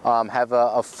MR, have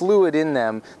a fluid in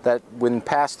them that when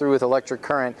passed through with electric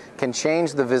current can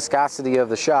change the viscosity of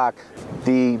the shock.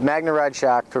 The MagneRide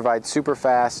shock provides super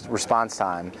fast response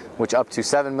time, which up to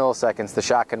 7 milliseconds the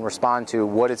shock can respond to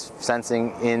what it's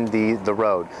sensing in the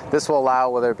road. This will allow,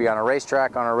 whether it be on a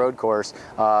racetrack, on a road course,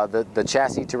 the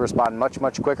chassis to respond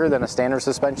much quicker than a standard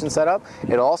suspension setup.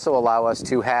 It'll also allow us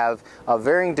to have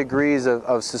varying degrees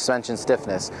of suspension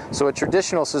stiffness. So a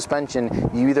traditional suspension,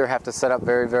 you either have to set up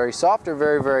very soft or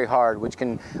very hard, which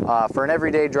can, for an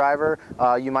everyday driver,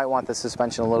 you might want the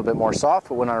suspension a little bit more soft,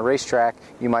 but when on a racetrack,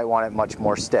 you might want it much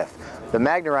more stiff. The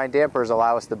MagneRide dampers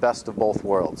allow us the best of both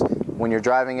worlds. When you're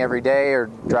driving every day or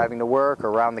driving to work or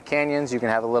around the canyons, you can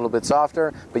have a little bit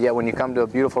softer, but yet when you come to a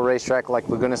beautiful racetrack like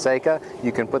Laguna Seca,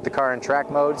 you can put the car in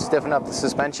track mode, stiffen up the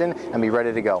suspension, and be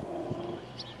ready to go.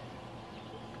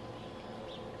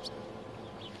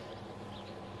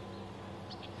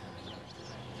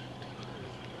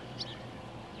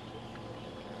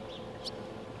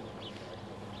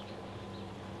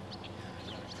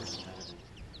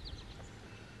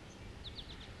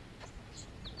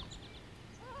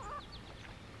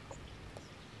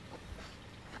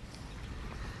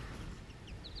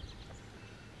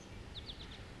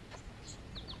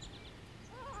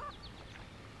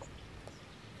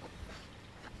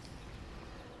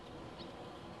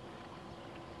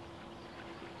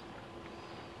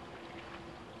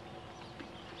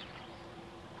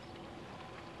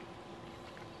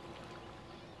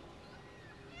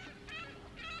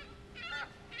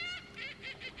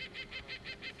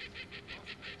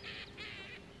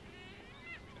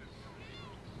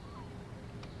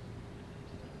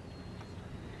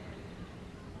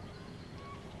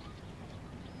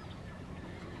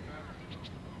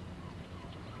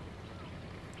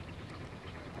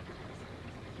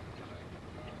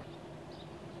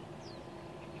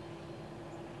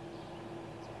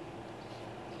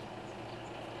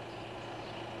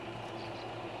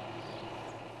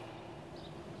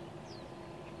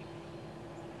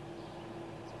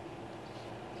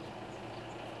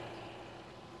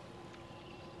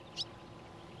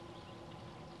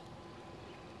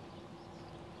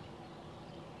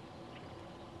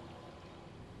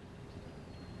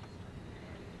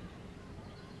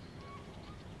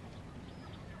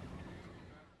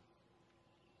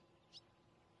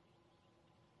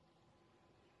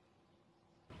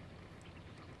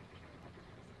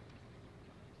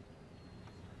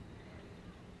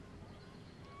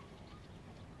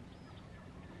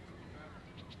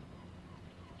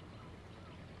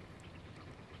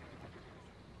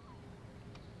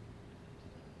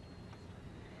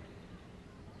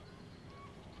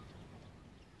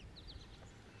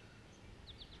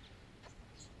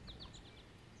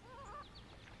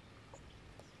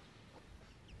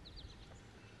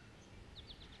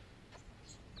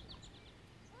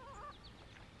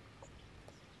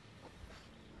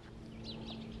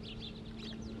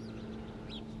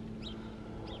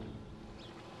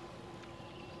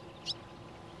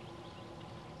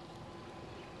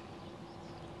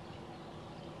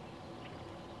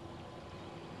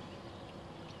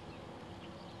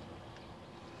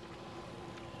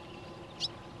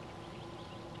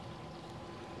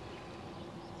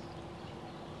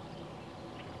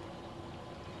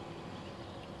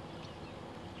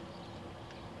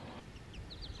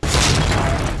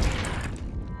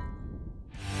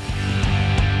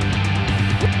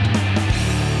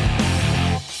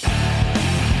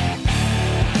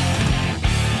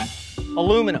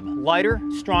 Aluminum, lighter,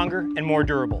 stronger, and more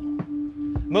durable.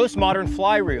 Most modern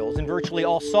fly reels and virtually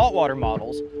all saltwater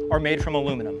models are made from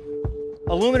aluminum.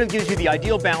 Aluminum gives you the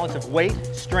ideal balance of weight,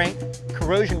 strength,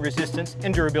 corrosion resistance,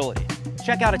 and durability.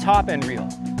 Check out a top-end reel,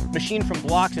 machined from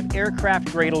blocks of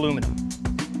aircraft-grade aluminum.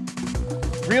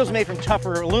 reels made from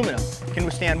tougher aluminum can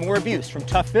withstand more abuse from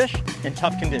tough fish and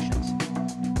tough conditions.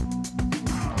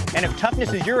 And if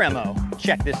toughness is your MO,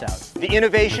 check this out. The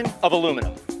innovation of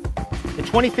aluminum. The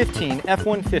 2015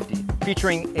 F-150,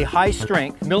 featuring a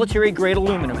high-strength, military-grade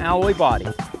aluminum alloy body,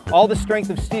 all the strength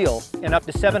of steel and up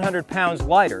to 700 pounds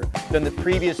lighter than the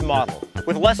previous model.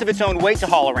 With less of its own weight to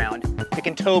haul around, it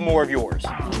can tow more of yours.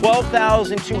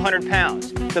 12,200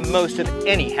 pounds, the most of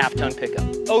any half-ton pickup.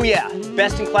 Oh yeah,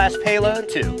 best-in-class payload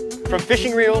too. From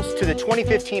fishing reels to the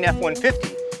 2015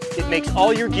 F-150, it makes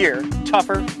all your gear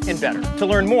tougher and better. To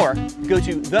learn more, go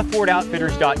to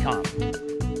thefordoutfitters.com.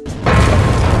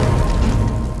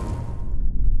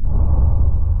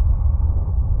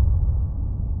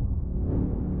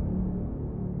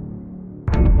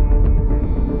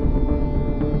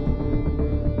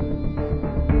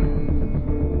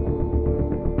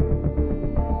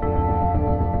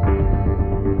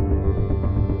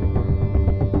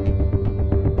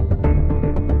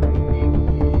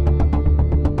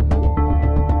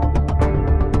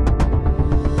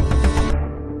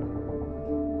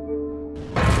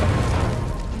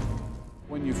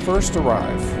 First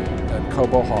arrive at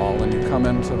Cobo Hall and you come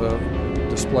into the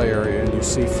display area and you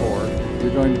see Ford,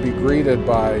 you're going to be greeted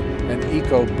by an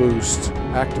EcoBoost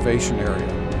activation area.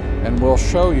 And we'll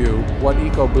show you what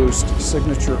EcoBoost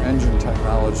signature engine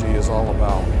technology is all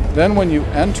about. Then when you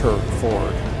enter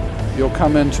Ford, you'll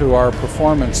come into our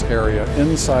performance area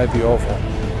inside the oval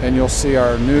and you'll see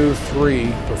our new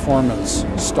 3 performance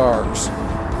stars,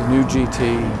 the new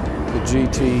GT, the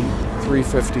GT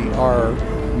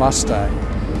 350R Mustang,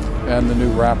 and the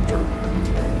new Raptor.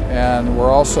 And we're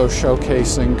also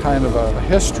showcasing kind of a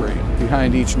history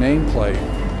behind each nameplate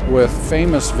with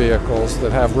famous vehicles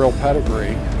that have real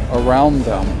pedigree around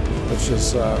them, which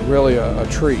is really a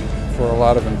treat for a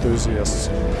lot of enthusiasts.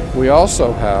 We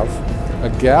also have a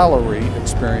gallery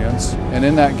experience, and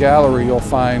in that gallery you'll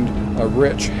find a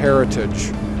rich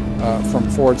heritage from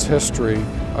Ford's history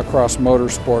across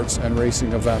motorsports and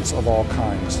racing events of all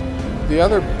kinds. The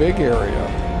other big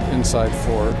area inside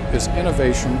Ford is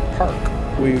Innovation Park.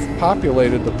 We've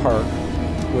populated the park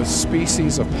with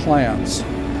species of plants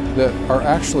that are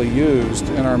actually used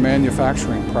in our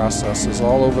manufacturing processes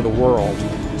all over the world.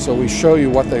 So we show you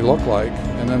what they look like,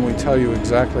 and then we tell you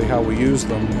exactly how we use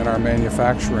them in our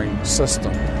manufacturing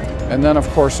system. And then of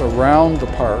course around the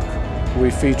park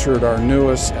we featured our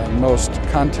newest and most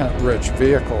content-rich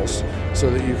vehicles so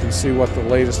that you can see what the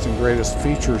latest and greatest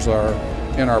features are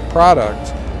in our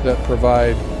product that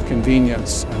provide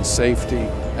convenience and safety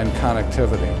and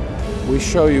connectivity. We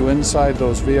show you inside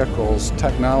those vehicles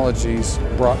technologies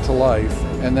brought to life,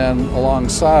 and then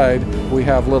alongside we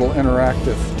have little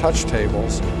interactive touch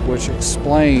tables which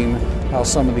explain how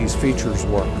some of these features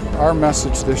work. Our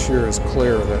message this year is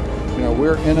clear that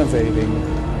we're innovating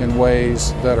in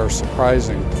ways that are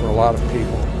surprising for a lot of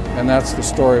people, and that's the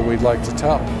story we'd like to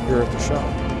tell here at the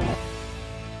show.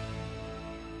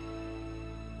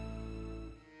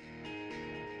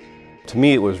 To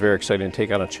me, it was very exciting to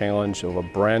take on a challenge of a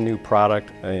brand new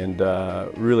product, and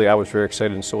really I was very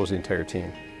excited, and so was the entire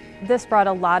team. This brought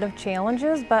a lot of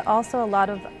challenges, but also a lot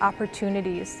of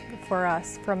opportunities for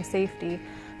us from safety,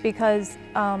 because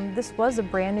this was a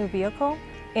brand new vehicle,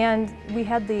 and we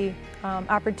had the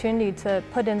opportunity to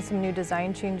put in some new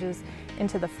design changes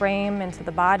into the frame, into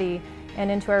the body, and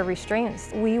into our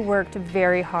restraints. We worked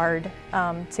very hard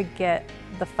to get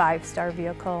the 5-star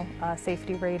vehicle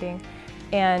safety rating.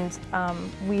 And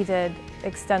we did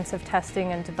extensive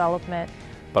testing and development.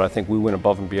 But I think we went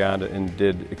above and beyond and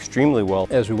did extremely well.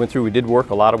 As we went through, we did work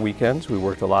a lot of weekends. We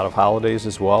worked a lot of holidays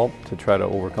as well to try to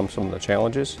overcome some of the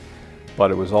challenges. But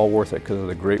it was all worth it because of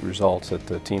the great results that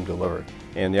the team delivered.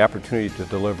 And the opportunity to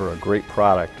deliver a great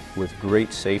product with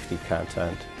great safety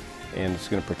content, and it's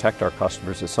going to protect our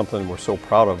customers, is something we're so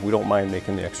proud of. We don't mind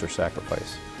making the extra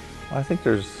sacrifice. I think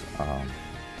there's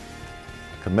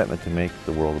commitment to make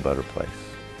the world a better place.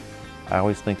 I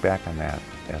always think back on that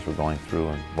as we're going through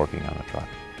and working on the truck.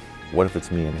 What if it's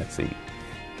me in that seat?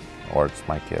 Or it's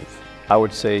my kids? I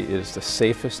would say it is the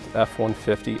safest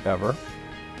F-150 ever,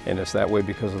 and it's that way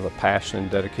because of the passion and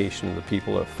dedication of the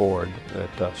people at Ford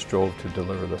that strove to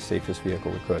deliver the safest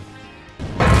vehicle we could.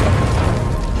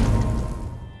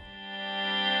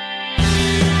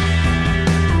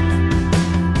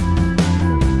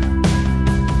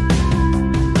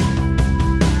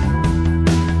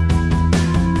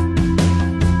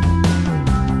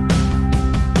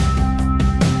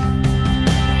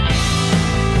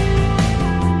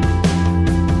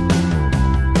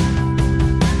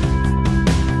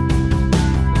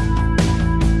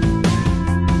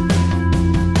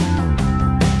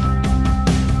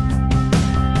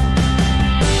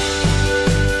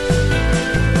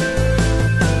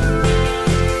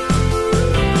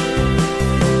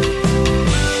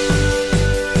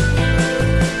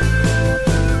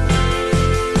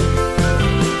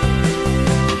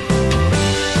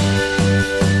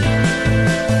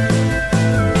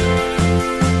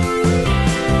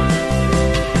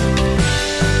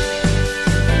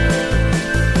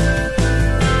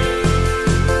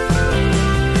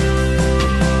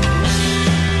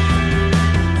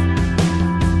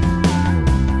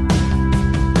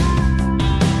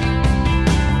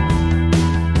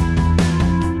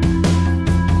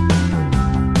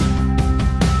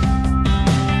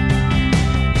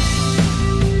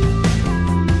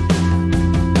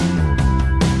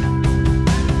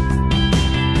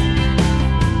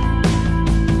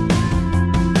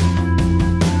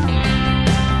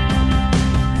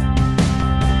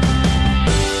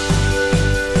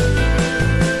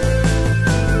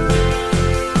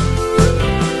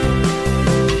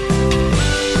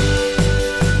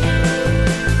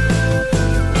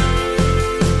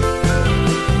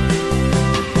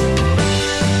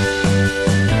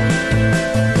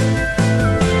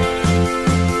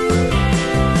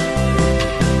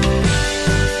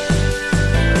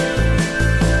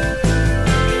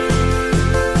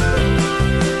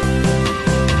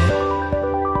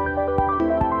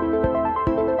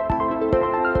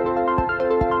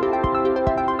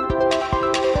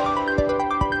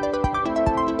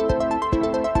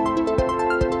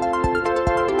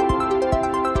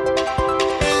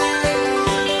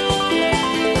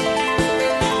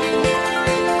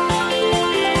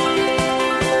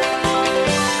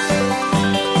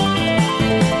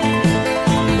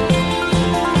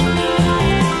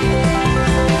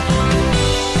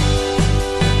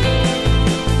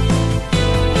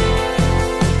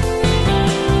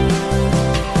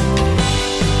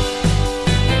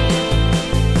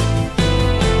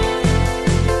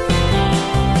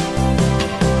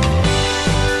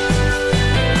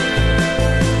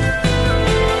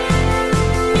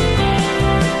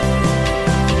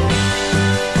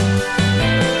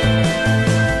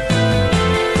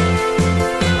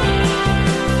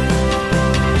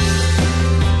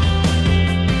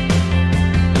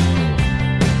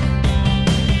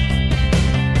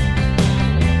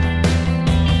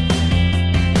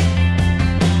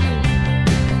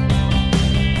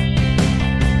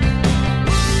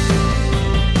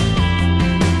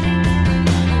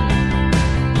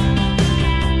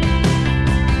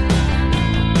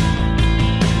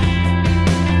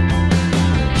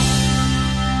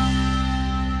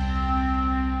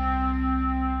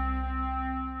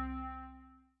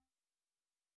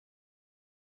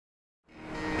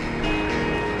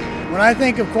 When I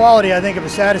think of quality, I think of a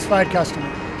satisfied customer.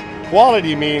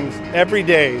 Quality means every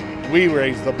day we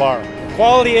raise the bar.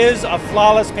 Quality is a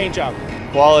flawless paint job.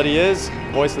 Quality is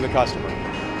voice of the customer.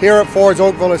 Here at Ford's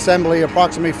Oakville Assembly,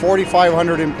 approximately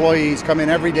 4,500 employees come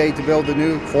in every day to build the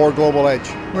new Ford Global Edge.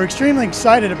 We're extremely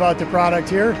excited about the product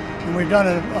here, and we've done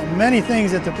many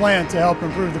things at the plant to help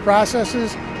improve the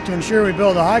processes to ensure we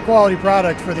build a high-quality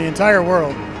product for the entire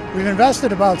world. We've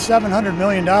invested about $700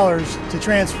 million to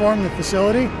transform the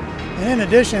facility, and in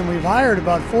addition, we've hired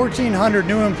about 1,400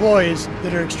 new employees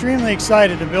that are extremely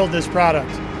excited to build this product.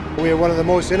 We have one of the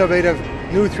most innovative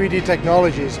new 3D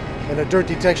technologies and a dirt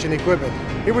detection equipment.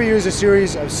 Here we use a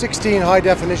series of 16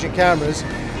 high-definition cameras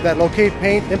that locate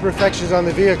paint imperfections on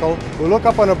the vehicle. We look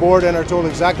up on a board and are told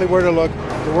exactly where to look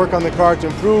to work on the car to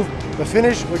improve the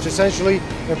finish, which essentially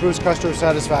improves customer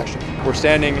satisfaction. We're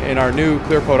standing in our new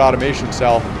ClearCoat automation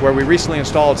cell, where we recently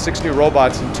installed 6 new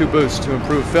robots and 2 booths to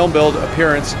improve film build,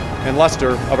 appearance, and luster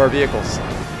of our vehicles.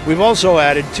 We've also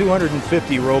added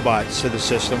 250 robots to the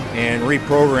system and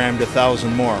reprogrammed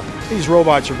 1,000 more. These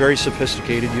robots are very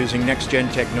sophisticated, using next-gen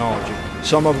technology.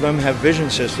 Some of them have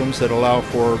vision systems that allow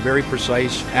for very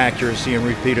precise accuracy and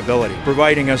repeatability,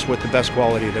 providing us with the best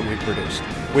quality that we produce.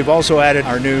 We've also added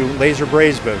our new laser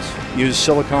braze booths. Use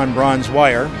silicon bronze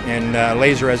wire and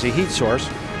laser as a heat source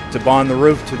to bond the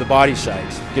roof to the body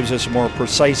sides. Gives us a more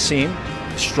precise seam,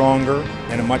 stronger,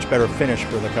 and a much better finish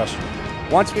for the customer.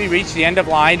 Once we reach the end of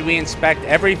line, we inspect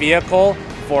every vehicle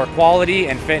for quality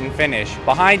and fit and finish.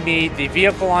 Behind me, the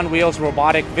Vehicle on Wheels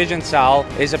robotic vision cell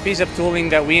is a piece of tooling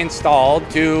that we installed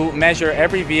to measure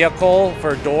every vehicle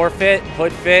for door fit,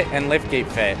 hood fit, and liftgate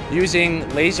fit. Using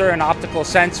laser and optical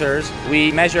sensors,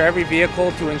 we measure every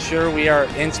vehicle to ensure we are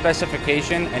in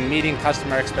specification and meeting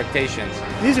customer expectations.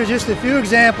 These are just a few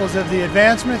examples of the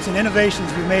advancements and innovations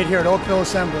we've made here at Oakville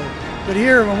Assembly. But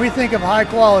here, when we think of high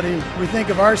quality, we think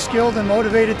of our skilled and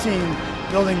motivated team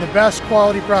building the best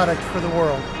quality product for the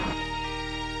world.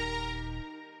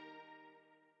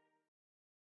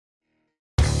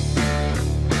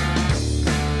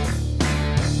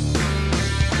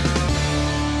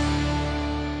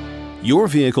 Your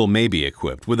vehicle may be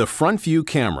equipped with a front view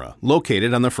camera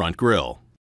located on the front grille.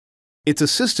 It's a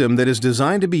system that is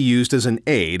designed to be used as an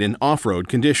aid in off-road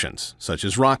conditions, such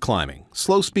as rock climbing,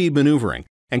 slow-speed maneuvering,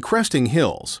 and cresting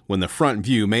hills when the front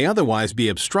view may otherwise be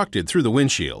obstructed through the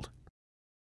windshield.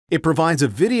 It provides a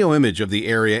video image of the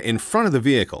area in front of the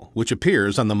vehicle, which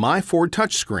appears on the My Ford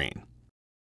touchscreen.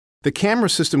 The camera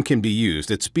system can be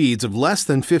used at speeds of less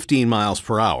than 15 miles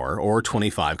per hour or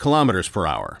 25 kilometers per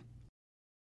hour.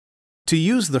 To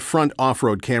use the front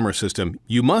off-road camera system,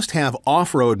 you must have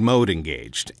off-road mode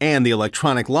engaged and the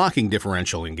electronic locking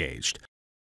differential engaged,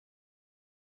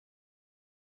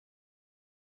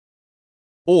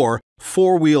 or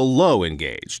four-wheel low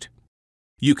engaged.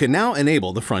 You can now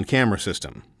enable the front camera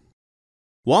system.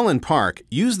 While in park,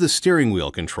 use the steering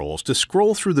wheel controls to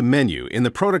scroll through the menu in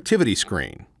the productivity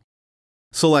screen.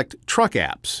 Select Truck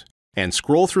Apps and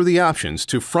scroll through the options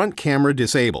to Front Camera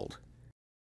Disabled.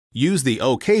 Use the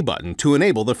OK button to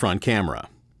enable the front camera.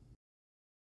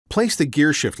 Place the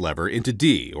gear shift lever into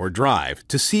D or drive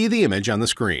to see the image on the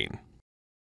screen.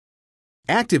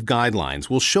 Active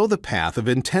guidelines will show the path of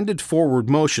intended forward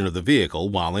motion of the vehicle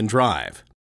while in drive.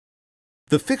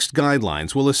 The fixed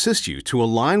guidelines will assist you to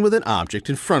align with an object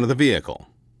in front of the vehicle.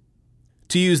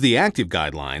 To use the active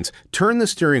guidelines, turn the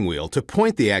steering wheel to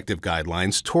point the active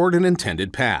guidelines toward an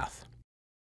intended path.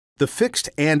 The fixed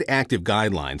and active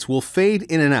guidelines will fade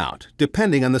in and out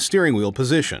depending on the steering wheel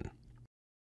position.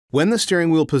 When the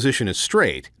steering wheel position is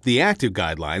straight, the active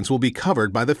guidelines will be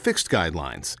covered by the fixed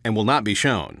guidelines and will not be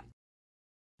shown.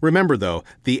 Remember though,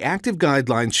 the active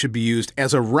guidelines should be used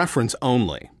as a reference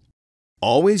only.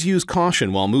 Always use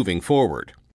caution while moving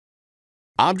forward.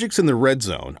 Objects in the red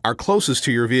zone are closest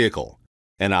to your vehicle,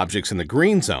 and objects in the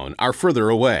green zone are further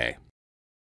away.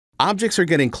 Objects are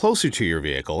getting closer to your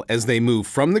vehicle as they move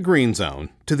from the green zone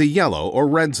to the yellow or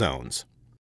red zones.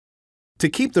 To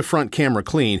keep the front camera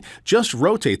clean, just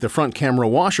rotate the front camera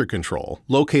washer control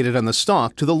located on the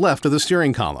stalk to the left of the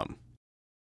steering column.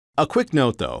 A quick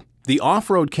note though, the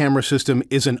off-road camera system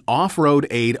is an off-road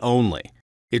aid only.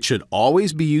 It should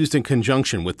always be used in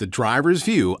conjunction with the driver's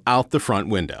view out the front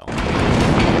window.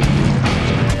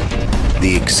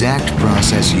 The exact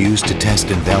process used to test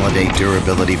and validate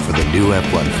durability for the new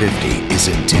F-150 is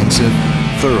intensive,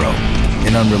 thorough,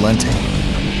 and unrelenting.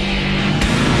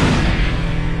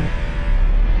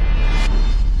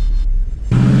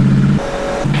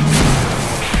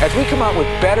 As we come out with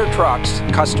better trucks,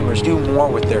 customers do more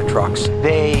with their trucks.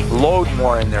 They load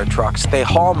more in their trucks. They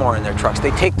haul more in their trucks.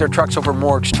 They take their trucks over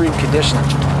more extreme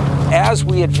conditions. As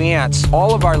we advance,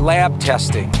 all of our lab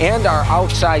testing and our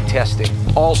outside testing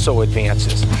also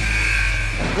advances.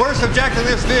 We're subjecting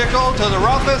this vehicle to the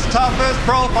roughest, toughest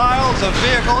profiles of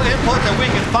vehicle input that we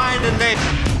can find in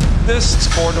nature. This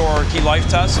 4-door key life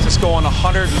test is going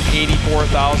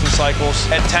 184,000 cycles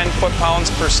at 10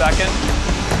 foot-pounds per second.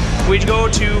 We go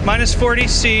to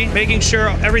 -40°C, making sure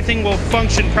everything will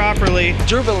function properly.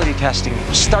 Durability testing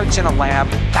starts in a lab,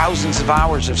 thousands of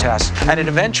hours of tests, and it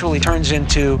eventually turns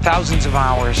into thousands of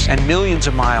hours and millions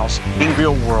of miles in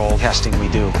real-world testing we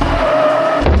do.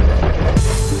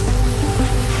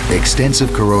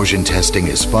 Extensive corrosion testing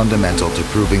is fundamental to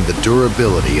proving the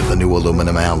durability of the new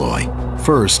aluminum alloy.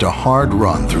 First, a hard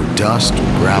run through dust,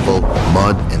 gravel,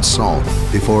 mud, and salt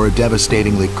before a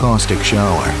devastatingly caustic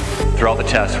shower. Throughout the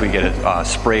test, we get it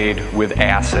sprayed with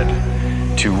acid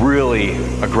to really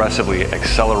aggressively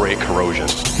accelerate corrosion.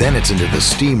 Then it's into the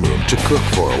steam room to cook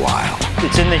for a while.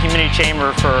 It's in the humidity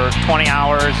chamber for 20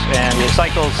 hours and it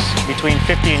cycles between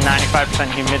 50 and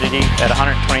 95% humidity at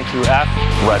 122 F.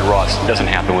 Red rust doesn't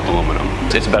happen with aluminum.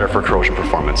 It's better for corrosion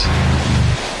performance.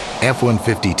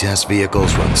 F-150 test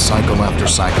vehicles run cycle after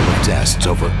cycle of tests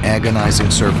over agonizing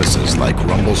surfaces like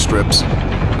rumble strips,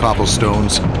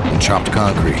 cobblestones, and chopped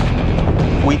concrete.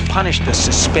 We punished the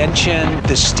suspension,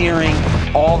 the steering,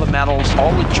 all the metals,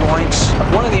 all the joints.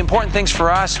 One of the important things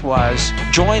for us was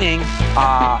joining the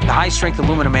high-strength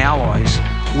aluminum alloys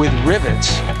with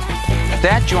rivets.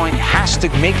 That joint has to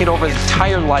make it over the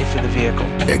entire life of the vehicle.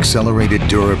 Accelerated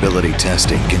durability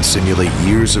testing can simulate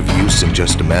years of use in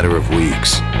just a matter of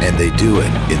weeks, and they do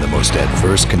it in the most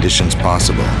adverse conditions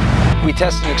possible. We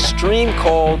test in extreme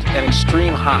cold and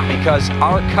extreme hot because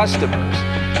our customers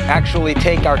actually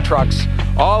take our trucks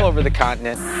all over the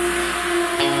continent.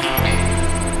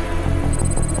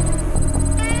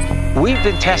 We've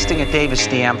been testing at Davis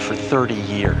Dam for 30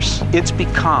 years. It's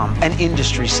become an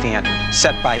industry standard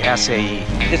set by SAE.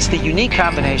 It's the unique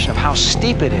combination of how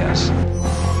steep it is,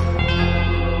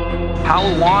 how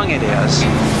long it is,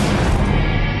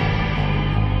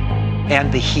 and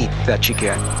the heat that you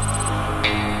get.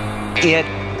 It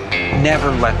never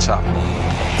lets up.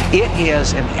 It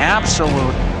is an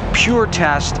absolute pure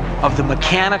test of the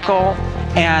mechanical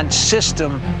and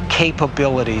system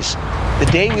capabilities. The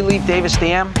day we leave Davis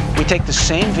Dam, we take the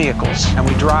same vehicles and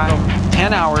we drive them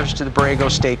 10 hours to the Borrego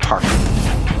State Park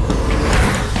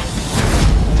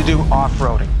to do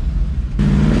off-roading.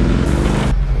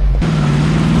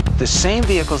 The same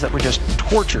vehicles that were just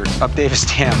tortured up Davis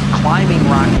Dam, climbing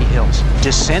rocky hills,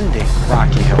 descending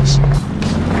rocky hills,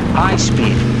 high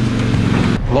speed,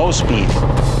 low speed,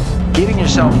 getting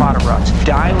yourself out of ruts,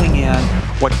 dialing in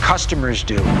what customers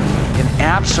do, an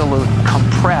absolute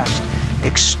compressed,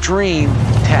 extreme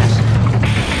test.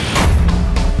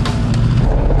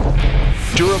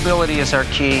 Durability is our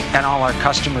key, and all our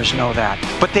customers know that,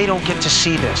 but they don't get to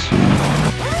see this.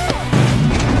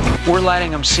 We're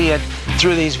letting them see it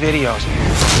through these videos.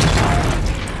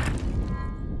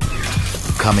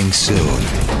 Coming soon,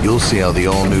 you'll see how the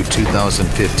all-new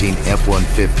 2015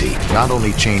 F-150 not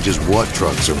only changes what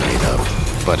trucks are made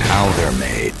of, but how they're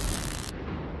made.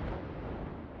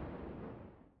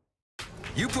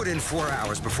 You put in 4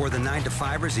 hours before the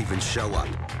 9-to-5ers even show up.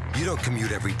 You don't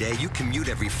commute every day, you commute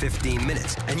every 15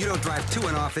 minutes. And you don't drive to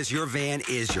an office, your van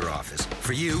is your office.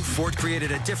 For you, Ford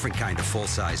created a different kind of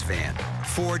full-size van.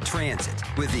 Ford Transit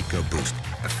with EcoBoost.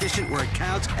 Efficient where it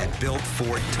counts and built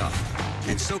Ford tough.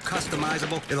 And so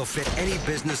customizable, it'll fit any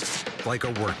business like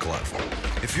a work glove.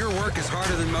 If your work is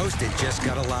harder than most, it just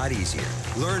got a lot easier.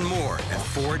 Learn more at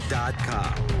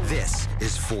Ford.com. This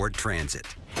is Ford Transit.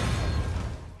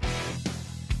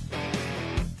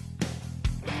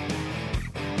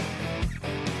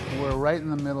 We're right in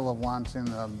the middle of launching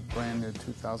the brand new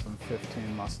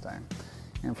 2015 Mustang.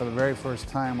 And for the very first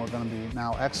time, we're going to be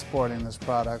now exporting this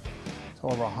product to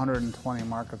over 120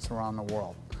 markets around the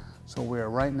world. So we are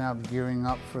right now gearing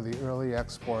up for the early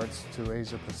exports to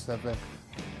Asia Pacific.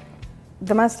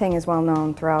 The Mustang is well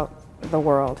known throughout the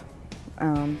world,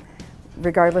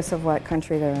 regardless of what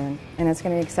country they're in. And it's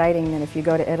going to be exciting that if you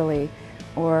go to Italy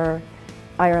or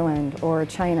Ireland or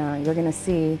China, you're going to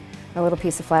see a little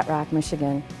piece of Flat Rock,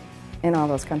 Michigan in all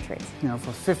those countries. You know,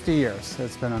 for 50 years,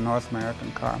 it's been a North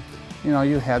American car. You know,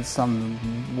 you had some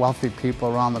wealthy people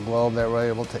around the globe that were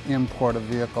able to import a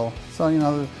vehicle. So, you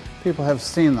know, people have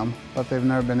seen them, but they've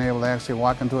never been able to actually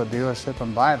walk into a dealership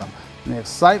and buy them. And the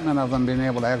excitement of them being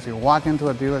able to actually walk into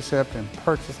a dealership and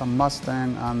purchase a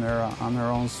Mustang on their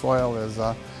own soil is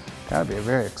got to be a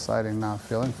very exciting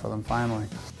feeling for them finally.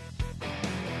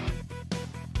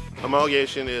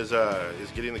 Homologation is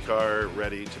getting the car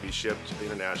ready to be shipped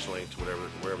internationally to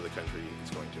wherever the country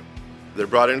it's going to. They're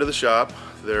brought into the shop,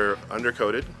 they're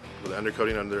undercoated with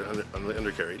undercoating on the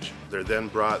undercarriage. They're then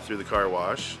brought through the car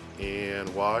wash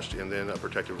and washed, and then a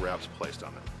protective wrap's placed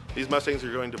on it. These Mustangs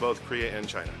are going to both Korea and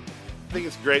China. I think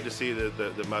it's great to see that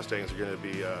the Mustangs are going to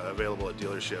be available at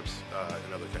dealerships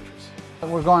in other countries.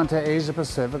 We're going to Asia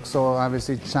Pacific, so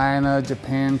obviously China,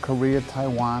 Japan, Korea,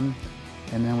 Taiwan,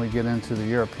 and then we get into the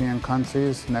European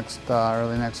countries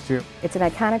early next year. It's an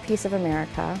iconic piece of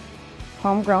America,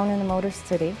 homegrown in the Motor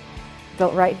City,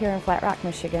 built right here in Flat Rock,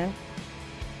 Michigan,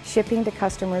 shipping to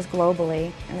customers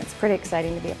globally, and it's pretty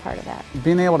exciting to be a part of that.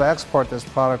 Being able to export this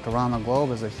product around the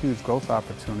globe is a huge growth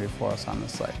opportunity for us on the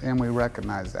site, and we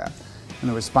recognize that. And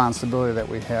the responsibility that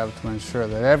we have to ensure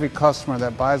that every customer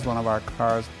that buys one of our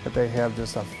cars, that they have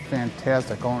just a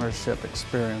fantastic ownership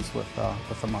experience with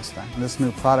the Mustang. And this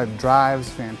new product drives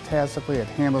fantastically, it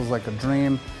handles like a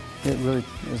dream. It really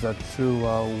is a true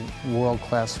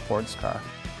world-class sports car.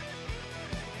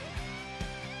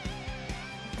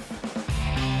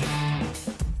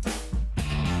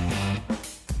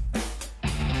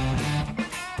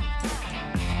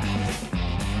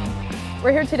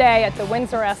 We're here today at the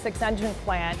Windsor Essex engine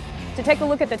plant to take a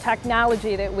look at the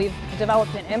technology that we've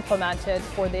developed and implemented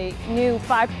for the new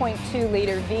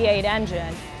 5.2-liter V8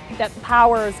 engine that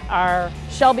powers our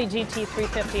Shelby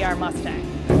GT350R Mustang.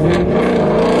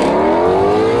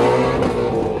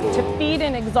 To feed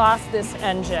and exhaust this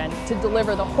engine, to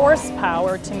deliver the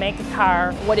horsepower to make a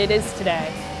car what it is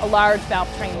today, a large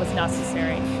valve train was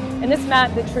necessary. And this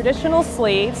meant that traditional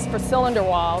sleeves for cylinder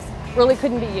walls really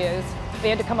couldn't be used. They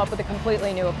had to come up with a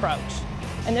completely new approach.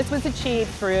 And this was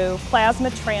achieved through plasma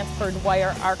transferred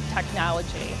wire arc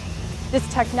technology. This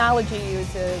technology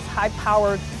uses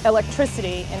high-powered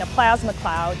electricity in a plasma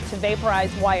cloud to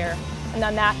vaporize wire, and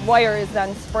then that wire is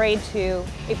then sprayed to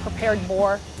a prepared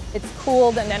bore. It's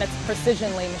cooled and then it's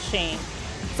precisionally machined.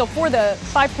 So for the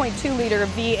 5.2-liter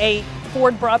V8,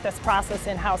 Ford brought this process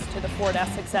in-house to the Ford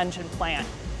Essex engine plant,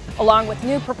 along with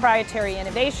new proprietary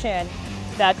innovation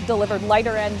that delivered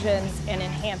lighter engines and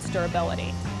enhanced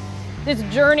durability. This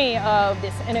journey of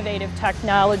this innovative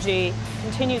technology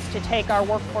continues to take our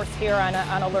workforce here on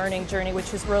a learning journey,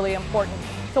 which is really important.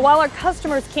 So while our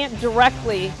customers can't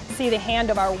directly see the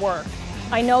hand of our work,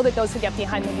 I know that those who get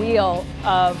behind the wheel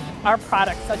of our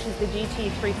products, such as the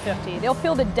GT350, they'll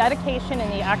feel the dedication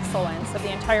and the excellence of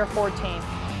the entire Ford team.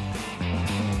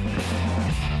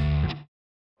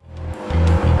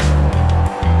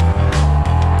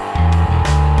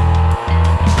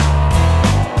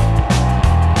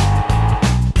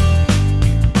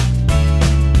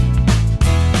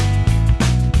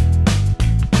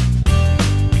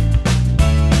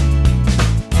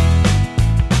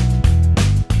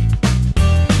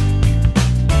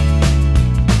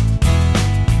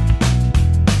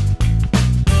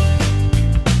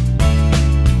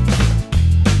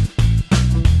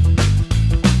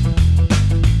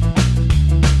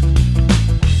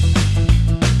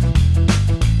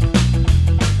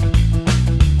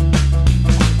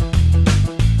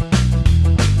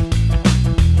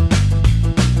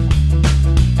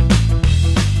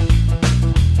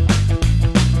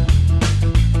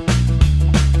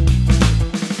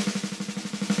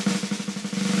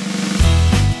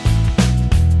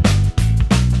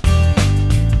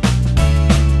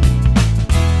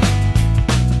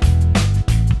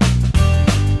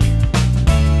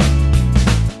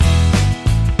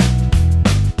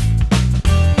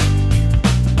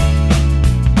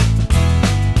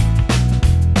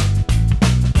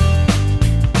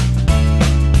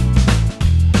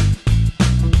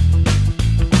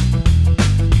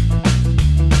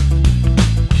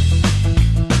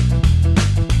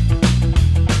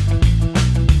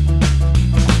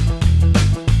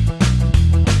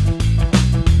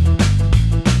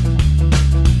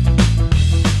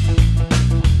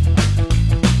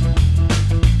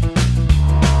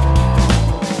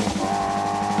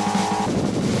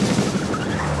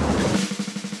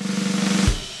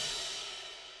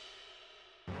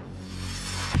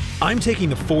 I'm taking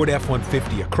the Ford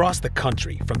F-150 across the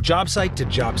country from job site to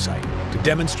job site to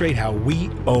demonstrate how we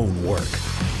own work.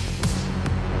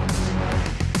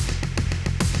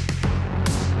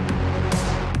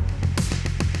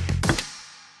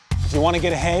 If you want to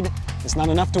get ahead, it's not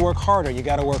enough to work harder, you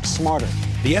got to work smarter.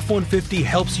 The F-150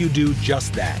 helps you do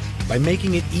just that by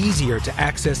making it easier to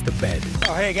access the bed.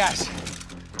 Oh, hey guys.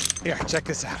 Here, check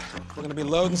this out. We're going to be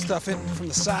loading stuff in from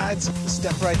the sides.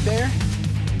 Step right there.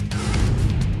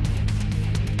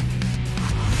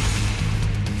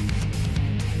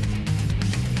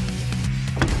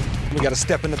 We got to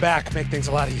step in the back, make things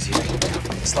a lot easier.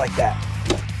 Just like that.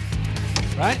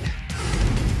 Right?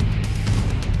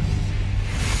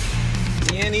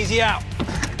 Easy in, easy out.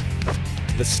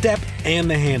 The step and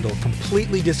the handle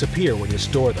completely disappear when you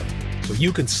store them, so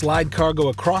you can slide cargo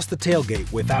across the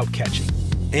tailgate without catching.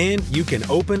 And you can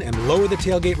open and lower the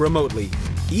tailgate remotely,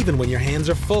 even when your hands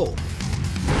are full.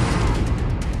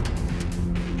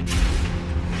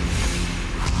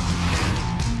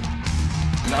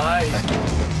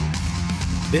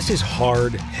 Nice. This is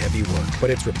hard, heavy work, but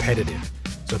it's repetitive.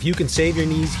 So if you can save your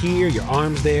knees here, your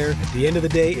arms there, at the end of the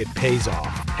day, it pays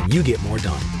off, and you get more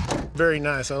done. Very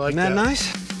nice, I like that. Isn't that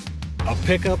nice? A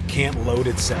pickup can't load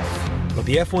itself, but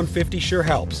the F-150 sure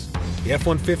helps. The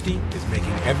F-150 is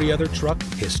making every other truck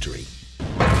history.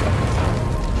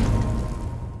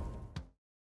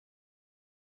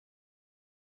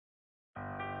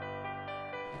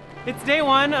 It's day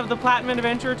one of the Platinum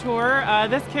Adventure Tour.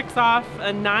 This kicks off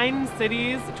 9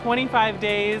 cities, 25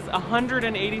 days,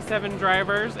 187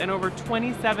 drivers, and over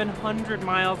 2,700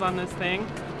 miles on this thing.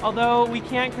 Although we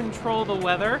can't control the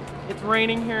weather, it's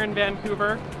raining here in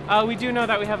Vancouver, we do know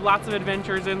that we have lots of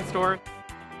adventures in store.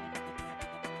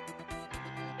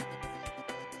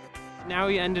 Now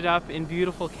we ended up in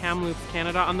beautiful Kamloops,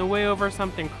 Canada. On the way over,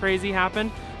 something crazy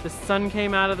happened. The sun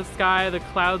came out of the sky, the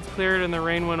clouds cleared, and the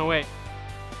rain went away.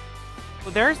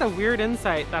 Well, there's a weird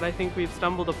insight that I think we've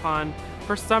stumbled upon.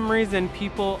 For some reason,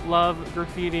 people love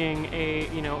graffitiing a,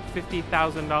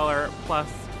 $50,000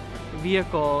 plus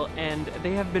vehicle, and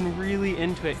they have been really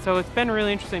into it. So it's been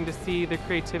really interesting to see the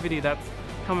creativity that's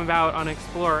come about on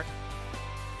Explorer.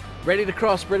 Ready to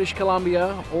cross British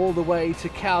Columbia all the way to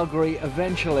Calgary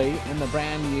eventually in the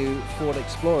brand new Ford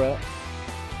Explorer.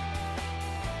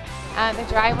 The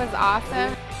drive was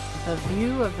awesome. The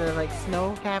view of the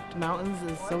snow-capped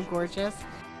mountains is so gorgeous.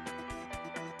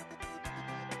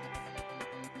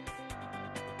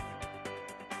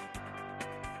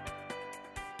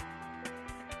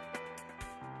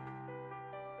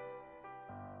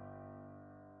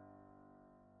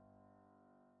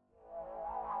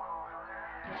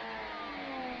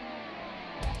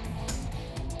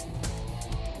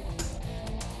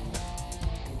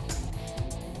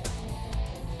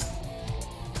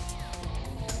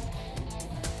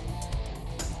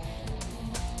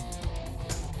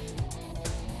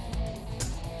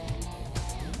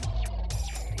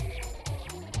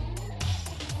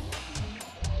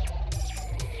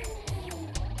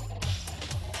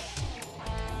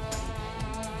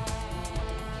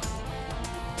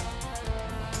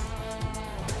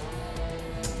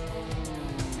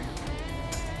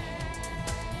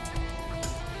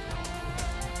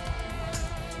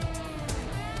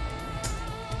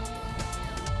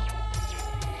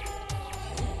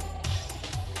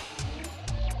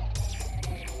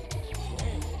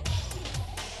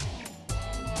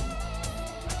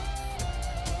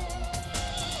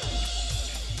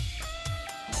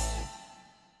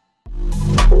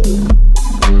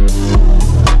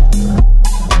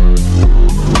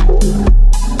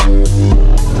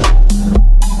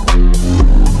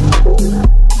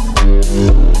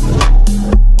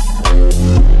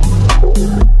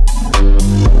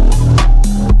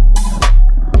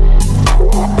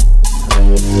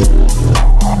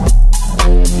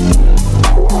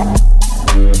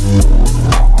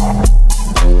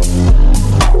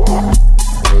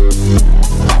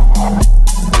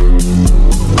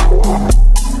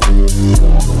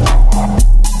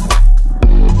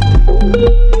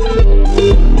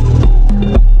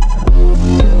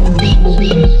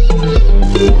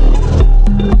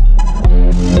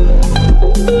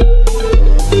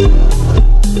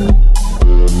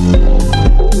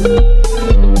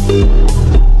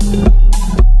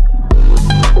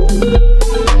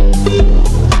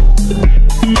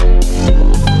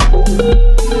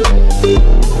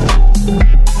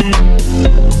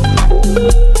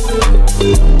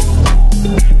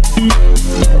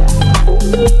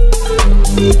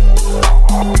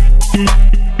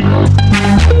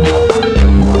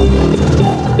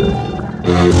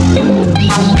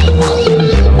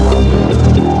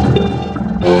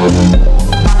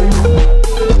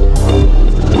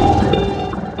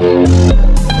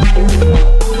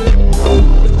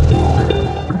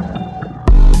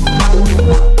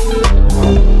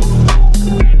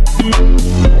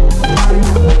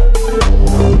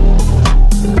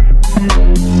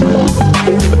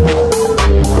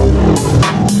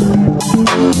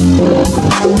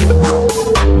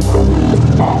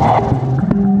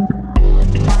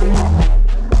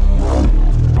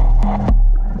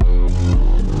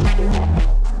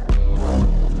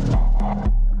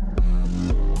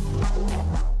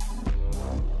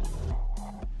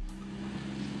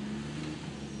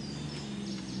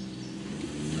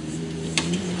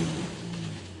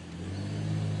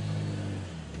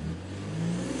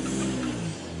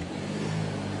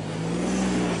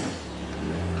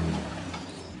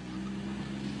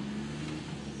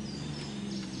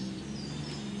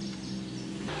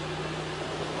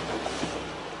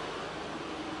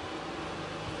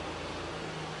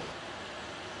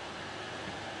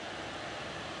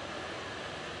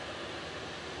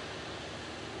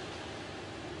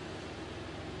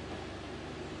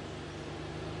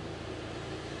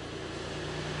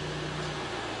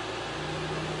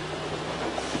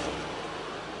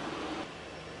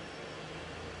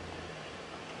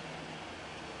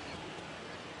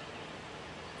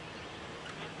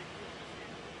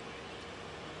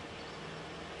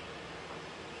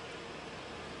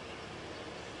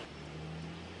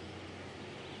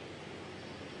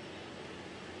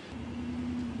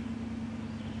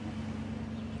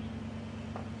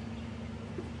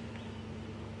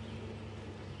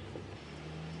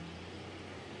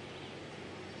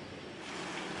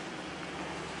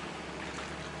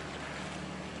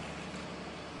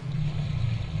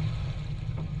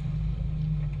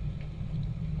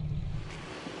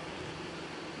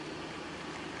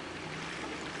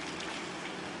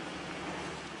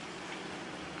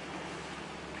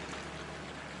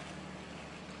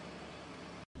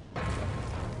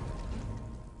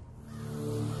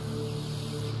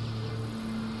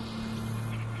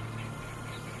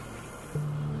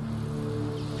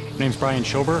 My name's Brian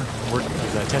Schober. I work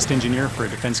as a test engineer for a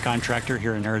defense contractor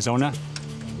here in Arizona.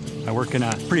 I work in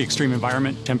a pretty extreme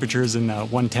environment, temperatures in the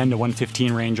 110 to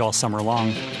 115 range all summer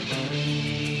long.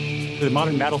 The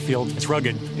modern battlefield, it's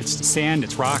rugged. It's sand,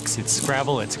 it's rocks, it's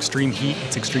gravel, it's extreme heat,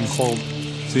 it's extreme cold.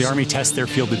 So the Army tests their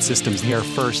fielded systems here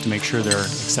first to make sure they're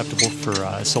acceptable for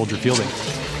soldier fielding.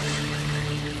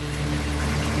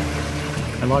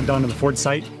 I logged onto the Ford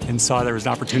site and saw there was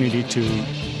an opportunity to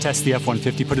test the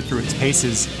F-150, put it through its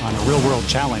paces on a real-world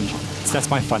challenge. So that's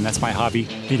my fun, that's my hobby,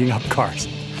 beating up cars.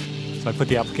 So I put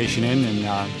the application in,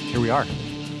 and here we are.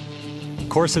 The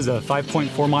course is a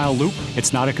 5.4-mile loop.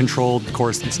 It's not a controlled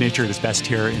course. Its nature is best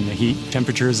here in the heat.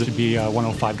 Temperatures would be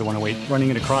 105 to 108.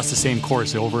 Running it across the same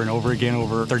course over and over again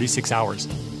over 36 hours.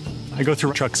 I go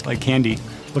through trucks like candy,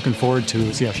 looking forward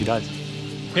to see how she does.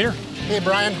 Peter? Hey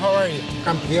Brian, how are you?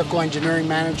 I'm Vehicle Engineering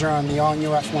Manager on the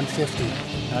all-new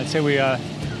F-150. I'd say we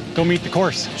go meet the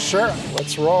course. Sure,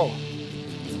 let's roll.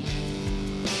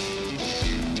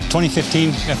 2015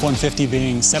 F-150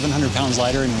 being 700 pounds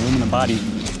lighter in an aluminum body.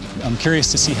 I'm curious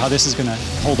to see how this is going to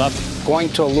hold up. Going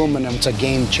to aluminum, it's a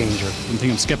game changer. One thing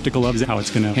I'm skeptical of is how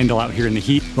it's going to handle out here in the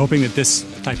heat. We're hoping that this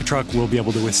type of truck will be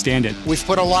able to withstand it. We've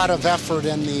put a lot of effort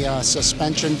in the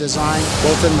suspension design,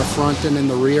 both in the front and in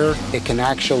the rear. It can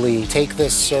actually take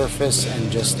this surface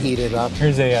and just eat it up.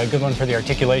 Here's a good one for the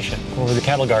articulation over the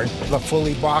cattle guard. The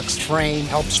fully boxed frame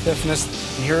helps stiffness.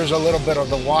 And here's a little bit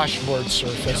of the washboard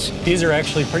surface. These are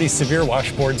actually pretty severe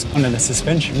washboards, and the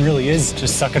suspension really is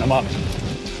just sucking them up.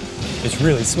 It's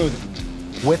really smooth.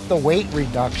 With the weight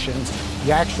reductions,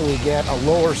 you actually get a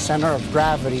lower center of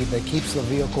gravity that keeps the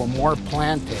vehicle more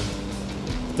planted.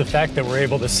 The fact that we're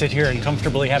able to sit here and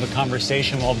comfortably have a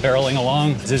conversation while barreling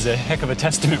along is a heck of a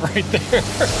testament right there.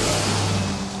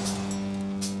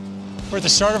 We're at the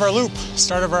start of our loop,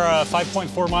 start of our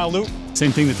 5.4-mile loop.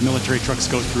 Same thing that the military trucks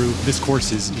go through. This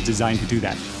course is designed to do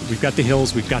that. We've got the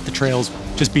hills, we've got the trails,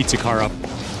 just beats a car up.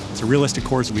 It's a realistic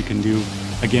course we can do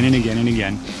again and again and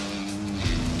again.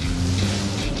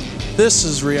 This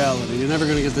is reality. You're never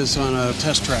going to get this on a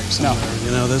test track somewhere. No.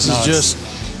 You know, this is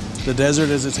just the desert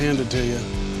as it's handed to you.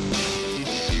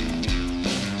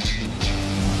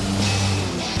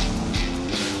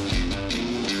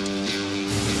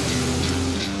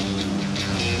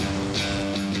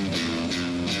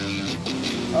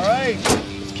 All right,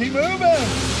 let's keep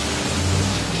moving.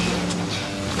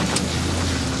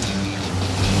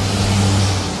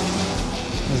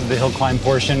 This is the hill climb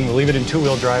portion. We'll leave it in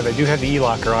two-wheel drive. I do have the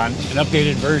E-locker on, an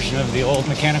updated version of the old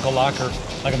mechanical locker,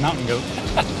 like a mountain goat.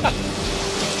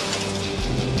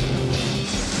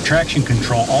 Traction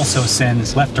control also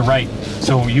sends left to right,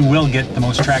 so you will get the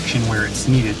most traction where it's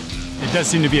needed. It does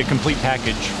seem to be a complete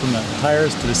package, from the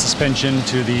tires to the suspension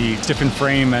to the stiffened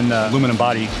frame and the aluminum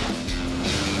body.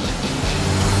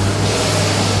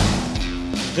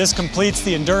 This completes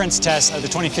the endurance test of the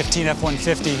 2015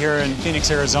 F-150 here in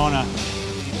Phoenix, Arizona.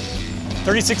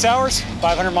 36 hours,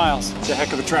 500 miles. It's a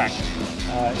heck of a track.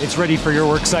 It's ready for your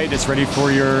work site, it's ready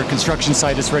for your construction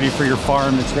site, it's ready for your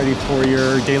farm, it's ready for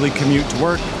your daily commute to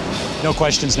work. No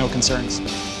questions, no concerns.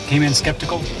 Came in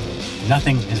skeptical,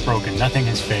 nothing has broken, nothing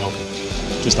has failed.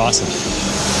 Just awesome.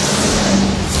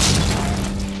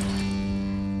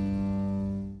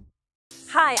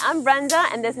 Hi, I'm Brenda,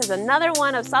 and this is another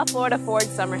one of South Florida Ford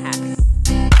Summer Hacks.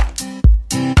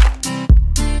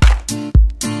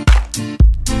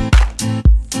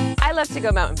 I love to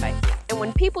go mountain biking, and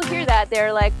when people hear that,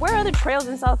 they're like, where are the trails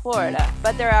in South Florida?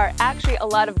 But there are actually a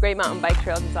lot of great mountain bike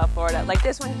trails in South Florida, like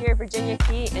this one here, Virginia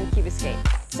Key and Key Biscayne.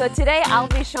 So today I'll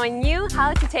be showing you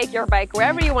how to take your bike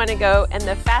wherever you want to go in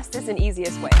the fastest and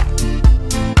easiest way.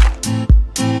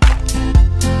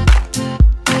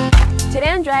 Today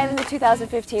I'm driving the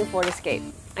 2015 Ford Escape.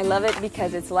 I love it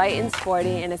because it's light and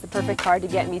sporty, and it's the perfect car to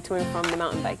get me to and from the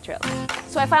mountain bike trails.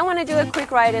 So if I want to do a quick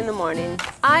ride in the morning,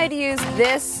 I'd use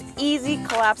this easy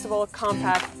collapsible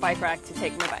compact bike rack to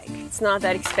take my bike. It's not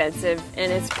that expensive,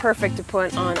 and it's perfect to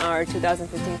put on our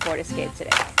 2015 Ford Escape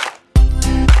today.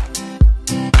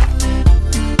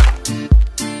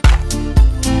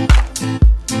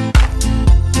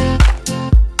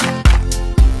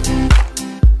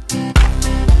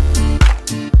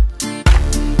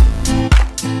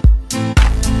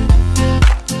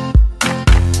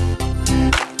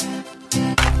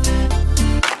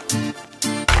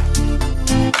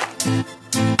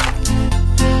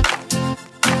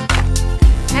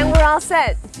 All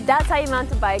set. That's how you mount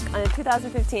a bike on a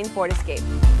 2015 Ford Escape.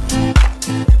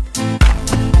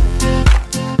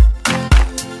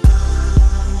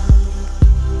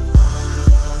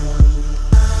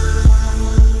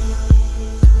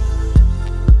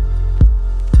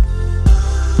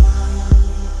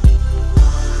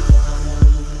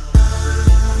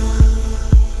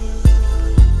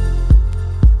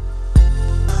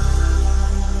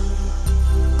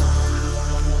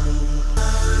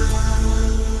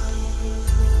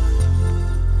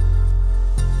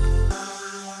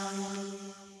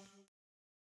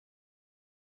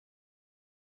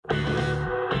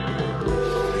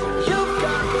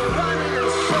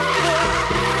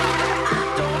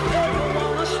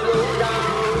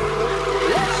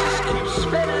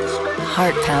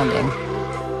 heart pounding.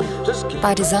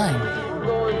 By design.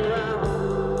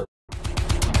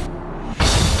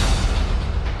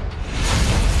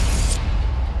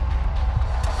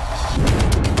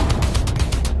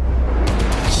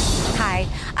 Hi,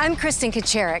 I'm Kristen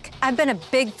Kacharik. I've been a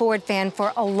big Ford fan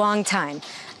for a long time.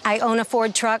 I own a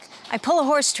Ford truck, I pull a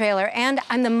horse trailer, and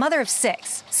I'm the mother of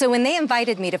 6. So when they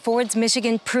invited me to Ford's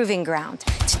Michigan Proving Ground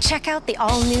to check out the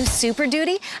all-new Super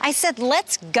Duty, I said,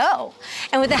 let's go.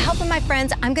 And with the help of my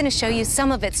friends, I'm gonna show you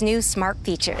some of its new smart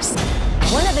features.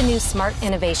 One of the new smart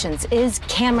innovations is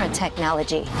camera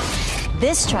technology.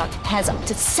 This truck has up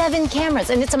to 7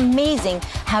 cameras, and it's amazing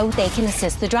how they can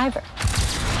assist the driver.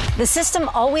 The system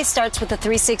always starts with a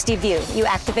 360 view. You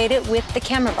activate it with the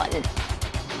camera button.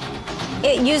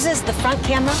 It uses the front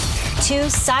camera, 2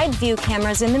 side view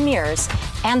cameras in the mirrors,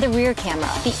 and the rear camera.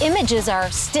 The images are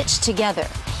stitched together.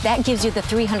 That gives you the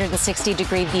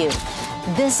 360-degree view.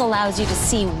 This allows you to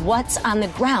see what's on the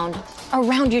ground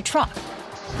around your truck.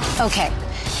 Okay,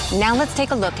 now let's take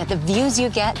a look at the views you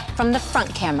get from the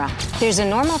front camera. There's a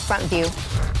normal front view,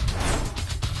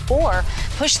 or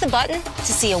push the button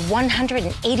to see a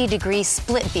 180-degree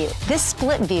split view. This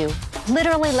split view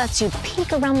literally lets you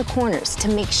peek around the corners to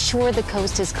make sure the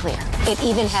coast is clear. It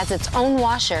even has its own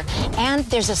washer, and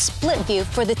there's a split view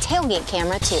for the tailgate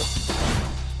camera too.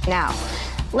 Now,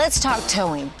 let's talk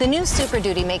towing. The new Super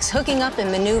Duty makes hooking up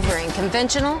and maneuvering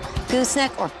conventional,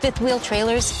 gooseneck, or fifth wheel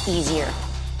trailers easier.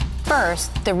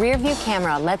 First, the rear view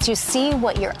camera lets you see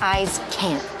what your eyes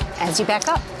can't as you back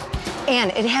up.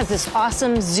 And it has this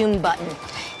awesome zoom button.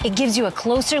 It gives you a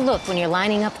closer look when you're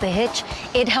lining up the hitch.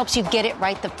 It helps you get it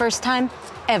right the first time,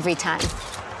 every time.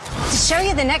 To show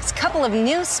you the next couple of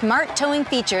new smart towing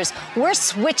features, we're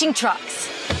switching trucks.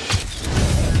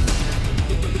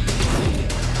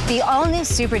 The all-new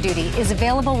Super Duty is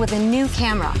available with a new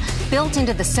camera built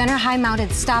into the center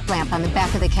high-mounted stop lamp on the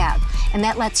back of the cab, and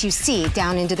that lets you see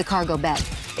down into the cargo bed.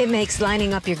 It makes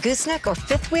lining up your gooseneck or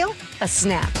fifth wheel a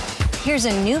snap. Here's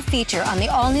a new feature on the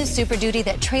all-new Super Duty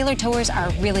that trailer towers are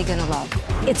really gonna love.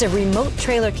 It's a remote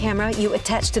trailer camera you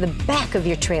attach to the back of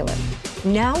your trailer.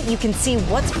 Now you can see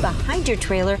what's behind your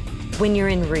trailer when you're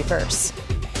in reverse.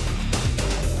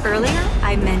 Earlier,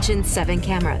 I mentioned 7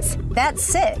 cameras. That's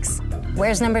 6.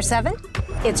 Where's number 7?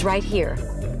 It's right here,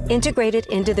 integrated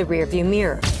into the rearview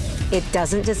mirror. It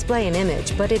doesn't display an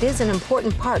image, but it is an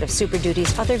important part of Super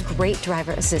Duty's other great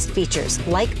driver assist features,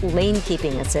 like lane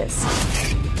keeping assist.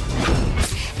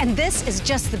 And this is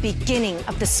just the beginning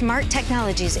of the smart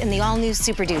technologies in the all-new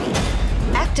Super Duty.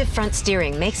 Active front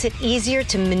steering makes it easier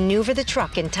to maneuver the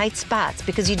truck in tight spots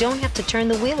because you don't have to turn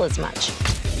the wheel as much.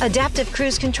 Adaptive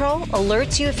cruise control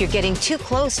alerts you if you're getting too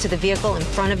close to the vehicle in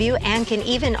front of you and can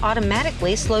even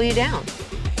automatically slow you down.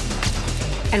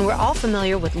 And we're all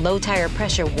familiar with low tire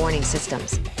pressure warning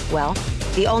systems. Well,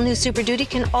 the all-new Super Duty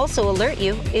can also alert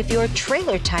you if your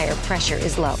trailer tire pressure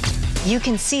is low. You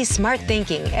can see smart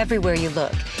thinking everywhere you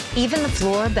look. Even the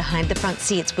floor behind the front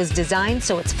seats was designed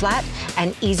so it's flat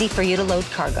and easy for you to load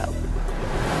cargo.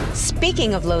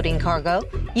 Speaking of loading cargo,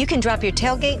 you can drop your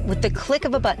tailgate with the click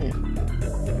of a button.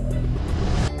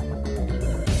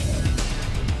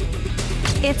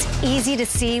 It's easy to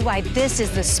see why this is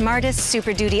the smartest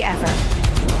Super Duty ever.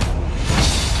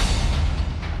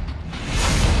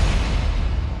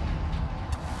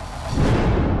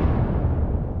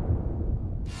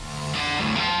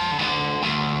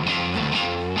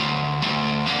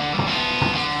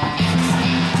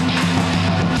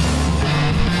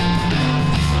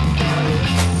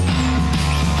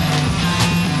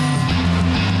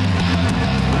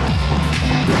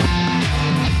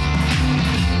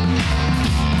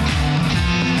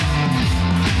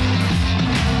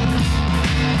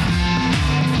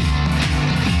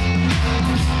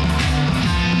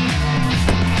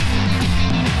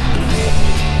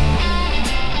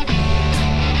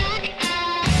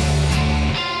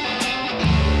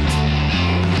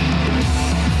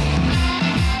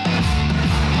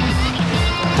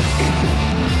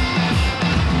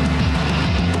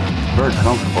 Very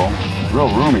comfortable, real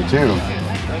roomy too.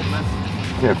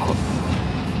 Yeah, what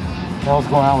the hell's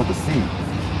going on with the seat?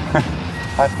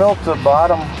 I felt the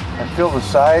bottom, I feel the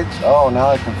sides. Oh, now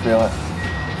I can feel it.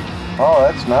 Oh,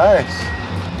 that's nice.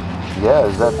 Yeah,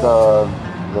 is that the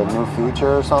new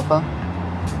feature or something?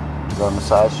 The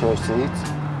massage chair seats?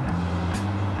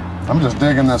 I'm just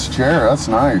digging this chair, that's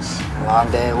nice. Long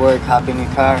day at work, hop in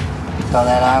your car, throw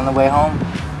that on the way home.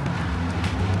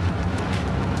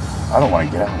 I don't want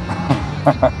to get out.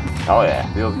 Oh yeah,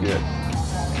 feels good.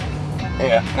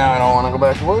 Yeah, now I don't want to go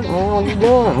back to work, man. What are you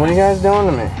doing? What are you guys doing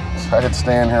to me? I could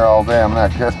stay in here all day, I'm not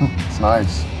kidding. It's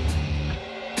nice.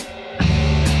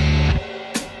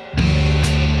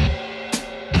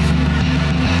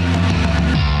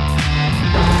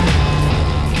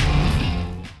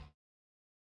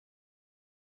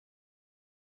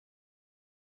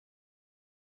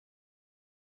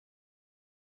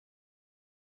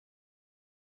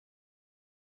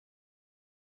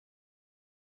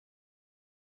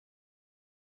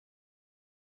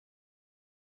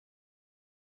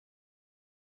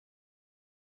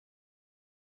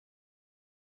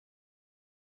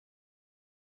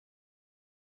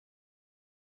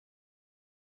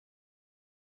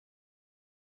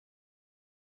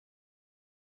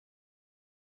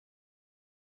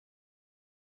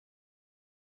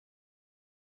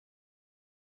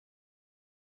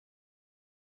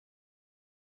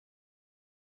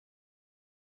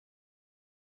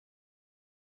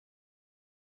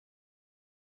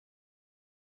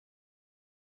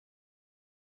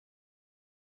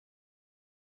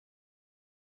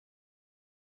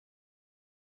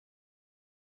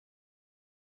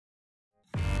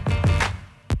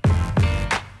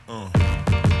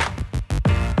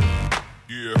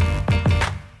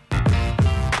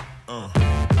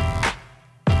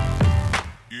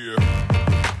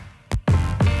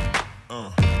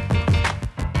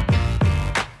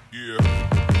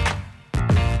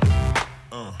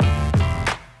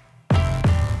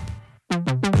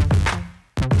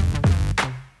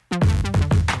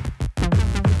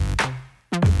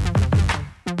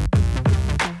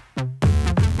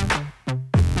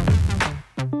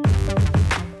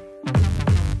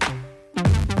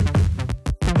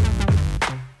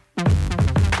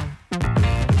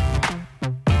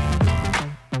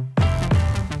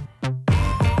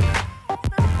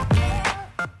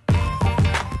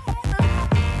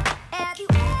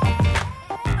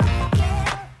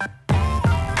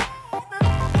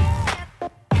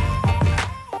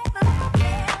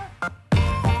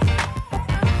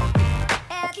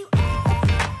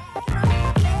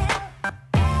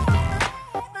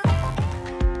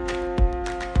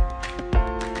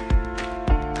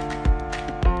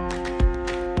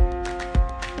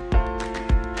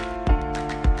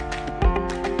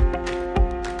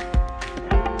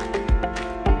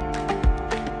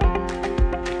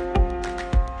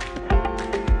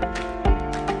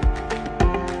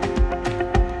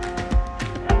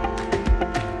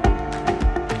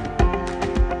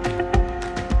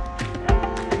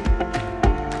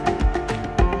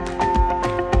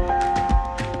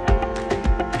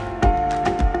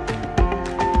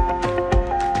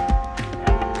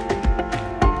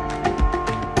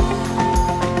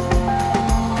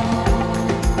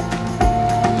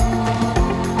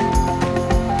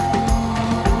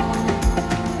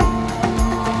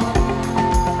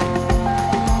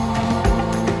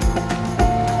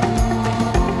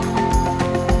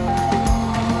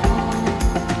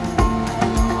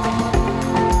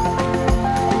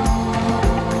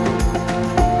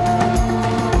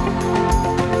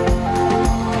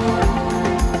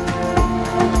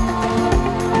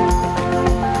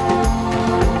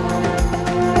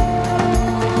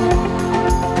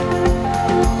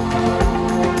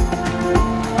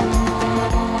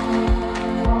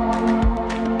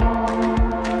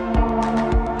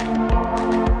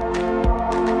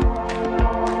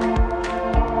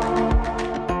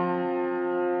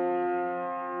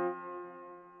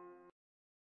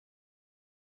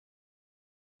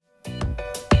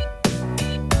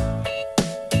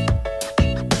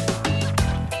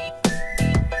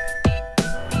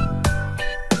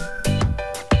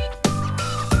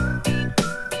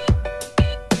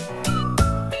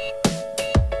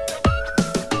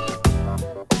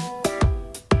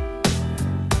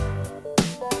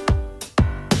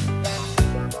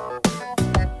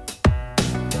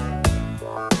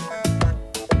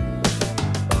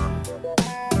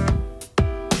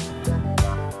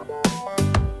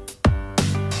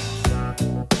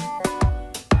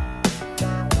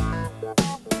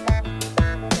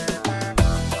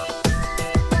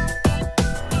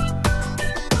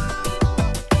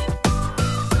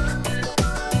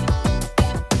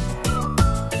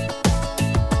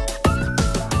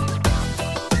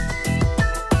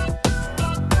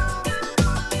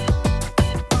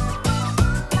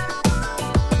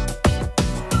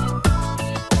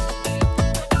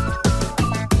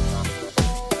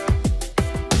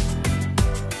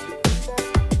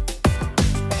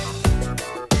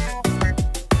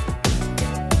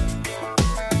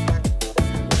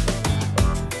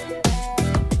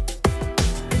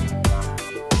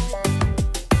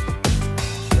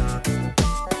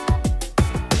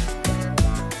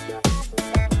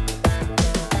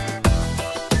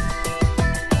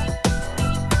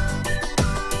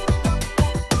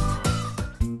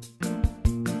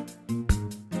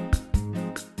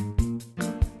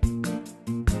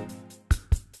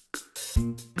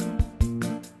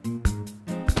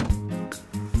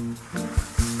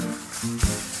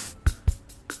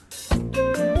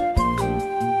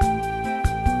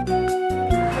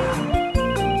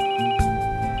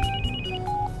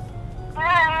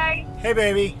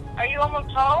 Hey, baby. Are you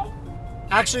almost home?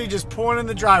 Actually, just pulling in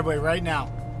the driveway right now.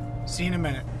 See you in a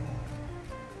minute.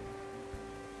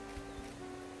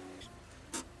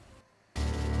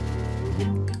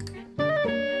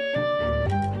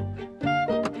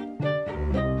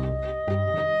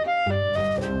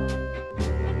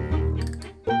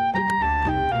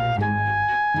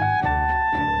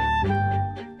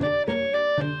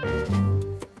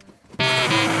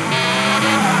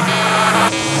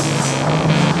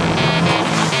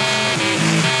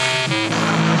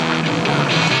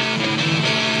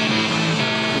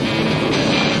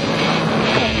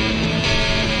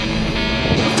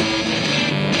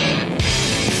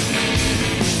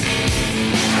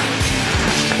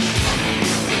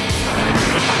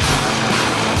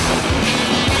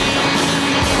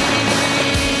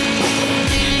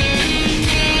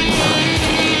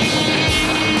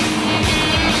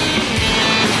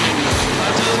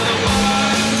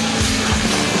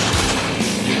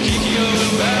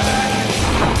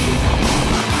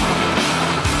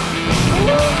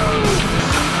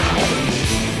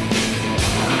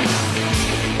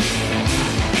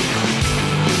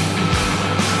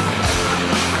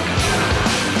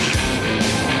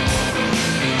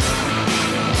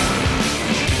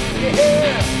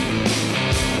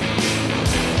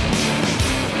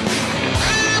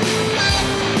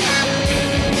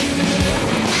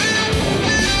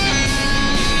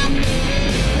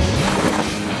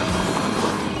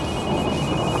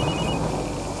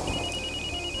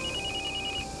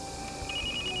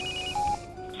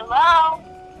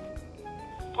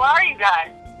 are you guys?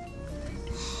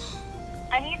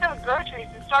 I need those groceries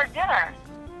to start dinner.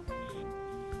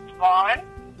 Vaughn?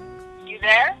 You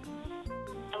there?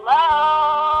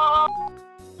 Hello?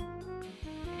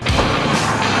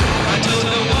 I don't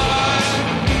know why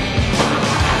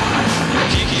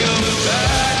Kiki over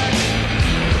back.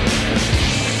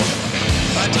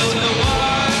 I don't know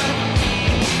why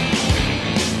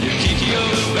you Kiki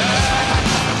over back.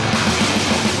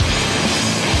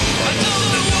 I don't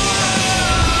know why.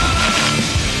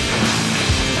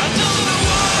 I don't know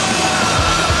why.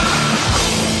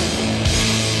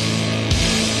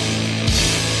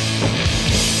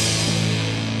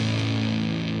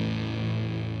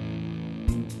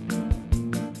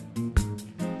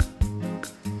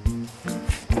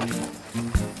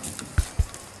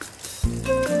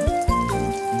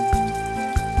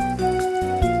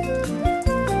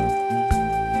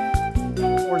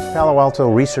 Palo Alto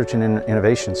Research and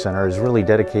Innovation Center is really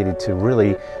dedicated to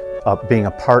being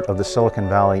a part of the Silicon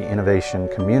Valley innovation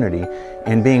community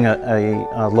and being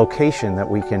a location that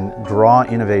we can draw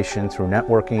innovation through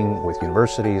networking with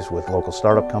universities, with local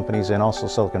startup companies, and also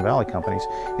Silicon Valley companies,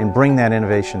 and bring that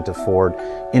innovation to Ford,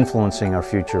 influencing our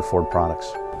future Ford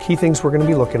products. Key things we're going to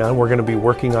be looking on, we're going to be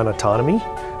working on autonomy,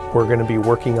 we're going to be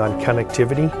working on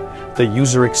connectivity, the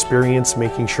user experience,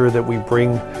 making sure that we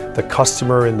bring the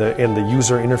customer and the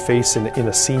user interface in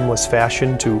a seamless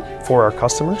fashion for our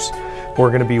customers. We're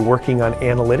going to be working on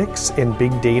analytics and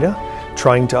big data,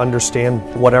 trying to understand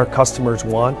what our customers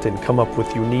want and come up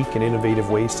with unique and innovative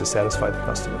ways to satisfy the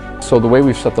customer. So the way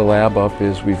we've set the lab up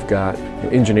is we've got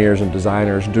engineers and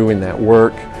designers doing that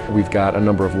work. We've got a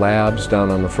number of labs down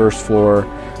on the first floor,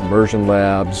 immersion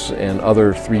labs and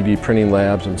other 3D printing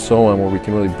labs and so on, where we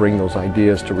can really bring those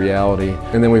ideas to reality.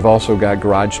 And then we've also got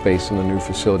garage space in the new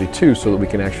facility too, so that we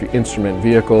can actually instrument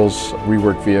vehicles,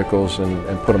 rework vehicles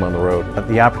and put them on the road.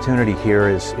 The opportunity here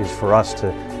is for us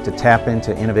to tap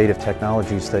into innovative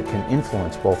technologies that can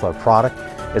influence both our product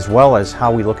as well as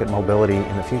how we look at mobility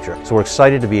in the future. So we're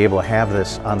excited to be able to have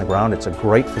this on the ground. It's a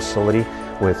great facility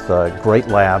with great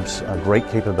labs, great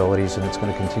capabilities, and it's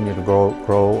going to continue to grow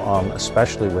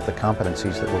especially with the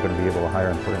competencies that we're going to be able to hire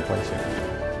and put in place here.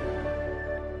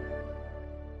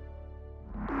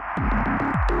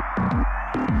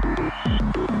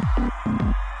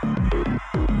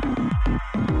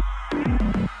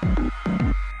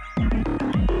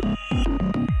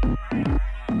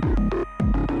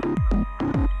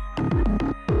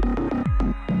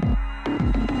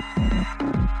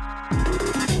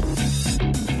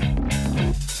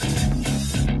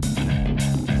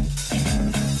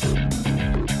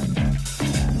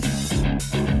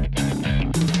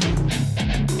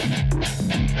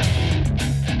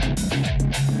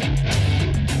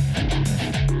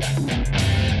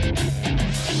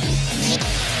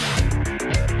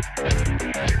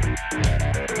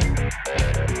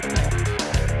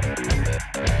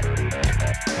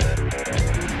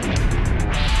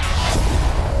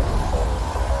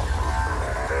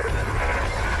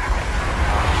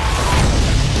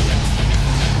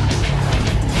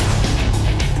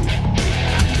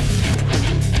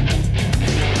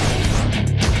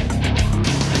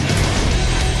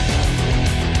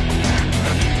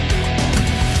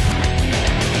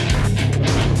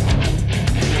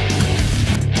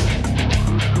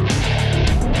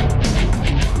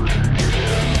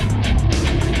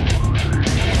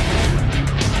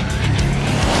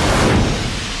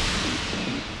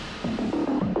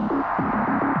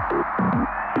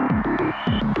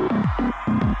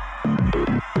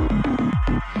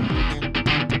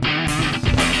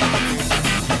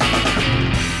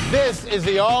 This is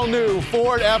the all-new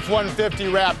Ford F-150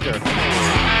 Raptor.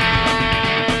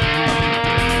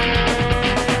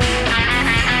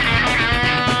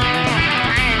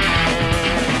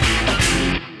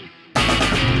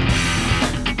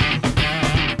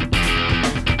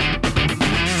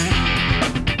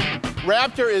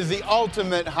 Raptor is the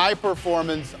ultimate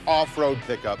high-performance off-road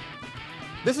pickup.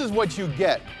 This is what you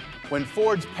get when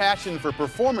Ford's passion for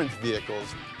performance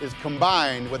vehicles is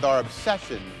combined with our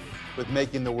obsession with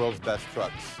making the world's best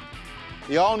trucks.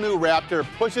 The all-new Raptor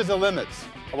pushes the limits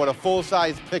of what a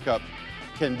full-size pickup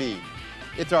can be.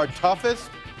 It's our toughest,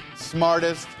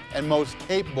 smartest, and most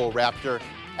capable Raptor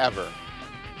ever.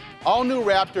 All-new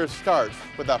Raptor starts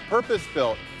with a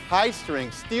purpose-built,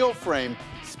 high-strength steel frame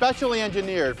specially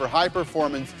engineered for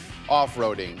high-performance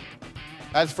off-roading.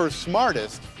 As for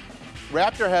smartest,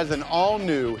 Raptor has an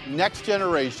all-new,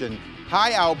 next-generation,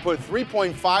 high-output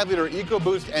 3.5-liter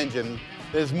EcoBoost engine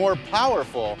that is more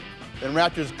powerful than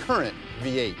Raptor's current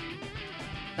V8.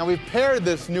 Now we've paired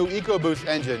this new EcoBoost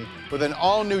engine with an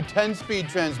all-new 10-speed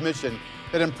transmission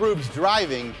that improves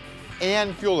driving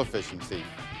and fuel efficiency.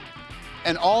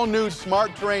 An all-new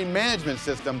smart terrain management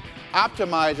system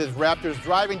optimizes Raptor's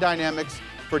driving dynamics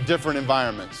for different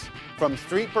environments, from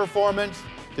street performance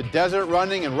to desert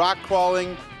running and rock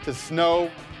crawling to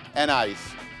snow and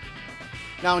ice.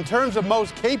 Now, in terms of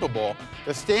most capable,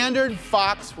 the standard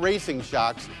Fox racing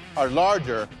shocks are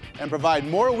larger and provide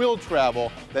more wheel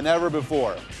travel than ever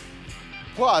before.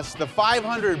 Plus, the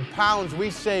 500 pounds we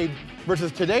saved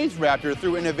versus today's Raptor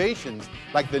through innovations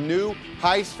like the new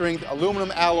high-strength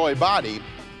aluminum alloy body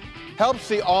helps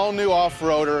the all-new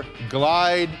off-roader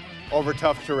glide over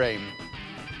tough terrain.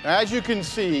 Now, as you can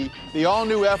see, the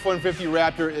all-new F-150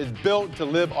 Raptor is built to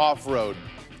live off-road.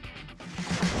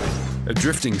 A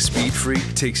drifting speed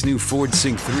freak takes new Ford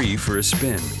Sync 3 for a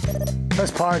spin.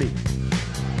 Let's party.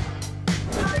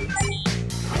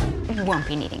 Won't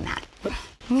be needing that.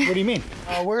 What do you mean?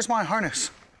 Where's my harness?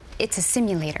 It's a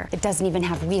simulator. It doesn't even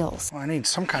have wheels. Well, I need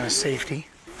some kind of safety.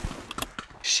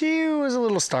 She was a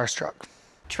little starstruck.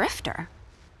 Drifter?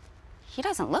 He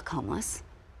doesn't look homeless.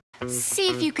 See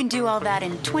if you can do all that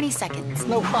in 20 seconds.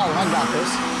 No problem, I got this.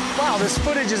 Wow, this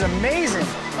footage is amazing.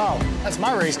 Oh, that's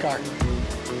my race car.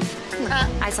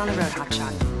 Eyes on the road,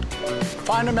 hotshot.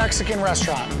 Find a Mexican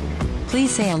restaurant.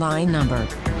 Please say a line number.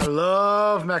 I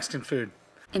love Mexican food.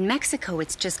 In Mexico,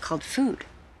 it's just called food.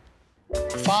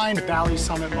 Find Valley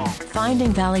Summit Mall.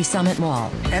 Finding Valley Summit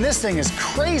Mall. And this thing is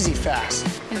crazy fast.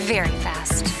 Very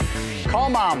fast. Call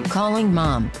Mom. Calling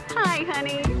Mom. Hi,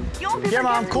 honey. Yeah,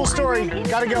 Mom, cool story.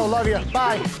 Gotta go, love you.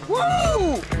 Bye.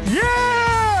 Woo!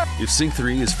 Yeah! If Sync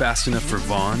 3 is fast enough for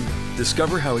Vaughn,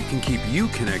 discover how it can keep you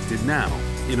connected now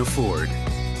in a Ford.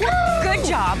 Good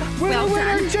job. Well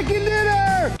done. Chicken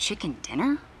dinner! Chicken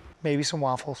dinner? Maybe some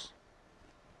waffles.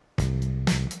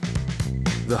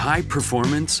 The high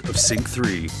performance of Sync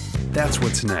 3. That's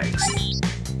what's next.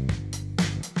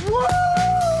 Woo!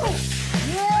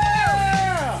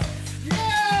 Yeah!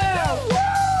 Yeah!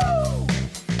 Woo!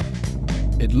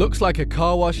 It looks like a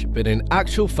car wash, but in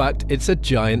actual fact, it's a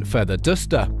giant feather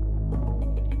duster.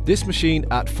 This machine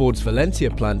at Ford's Valencia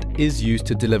plant is used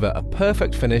to deliver a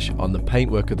perfect finish on the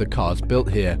paintwork of the cars built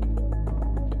here.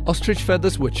 Ostrich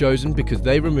feathers were chosen because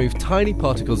they remove tiny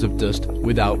particles of dust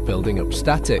without building up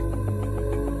static.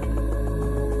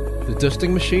 The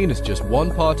dusting machine is just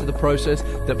one part of the process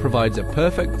that provides a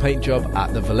perfect paint job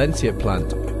at the Valencia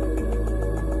plant.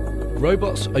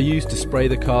 Robots are used to spray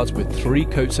the cars with 3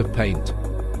 coats of paint.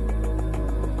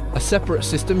 A separate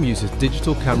system uses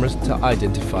digital cameras to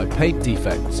identify paint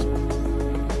defects.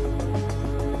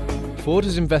 Ford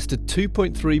has invested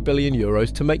 €2.3 billion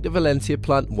to make the Valencia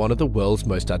plant one of the world's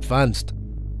most advanced.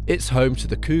 It's home to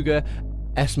the Kuga,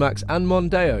 S-Max and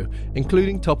Mondeo,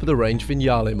 including top-of-the-range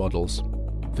Vignale models.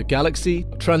 The Galaxy,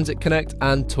 Transit Connect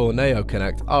and Tornado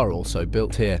Connect are also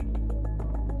built here.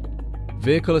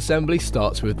 Vehicle assembly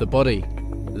starts with the body.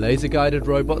 Laser-guided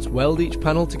robots weld each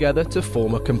panel together to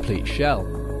form a complete shell.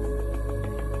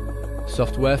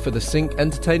 Software for the Sync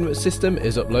entertainment system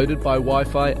is uploaded by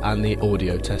Wi-Fi and the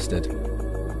audio tested.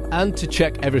 And to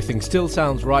check everything still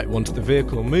sounds right once the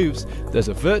vehicle moves, there's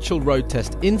a virtual road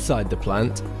test inside the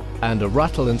plant and a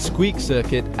rattle and squeak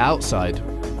circuit outside.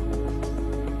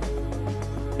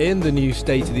 In the new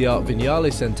state-of-the-art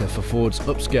Vignale Centre for Ford's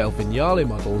upscale Vignale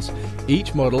models,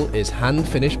 each model is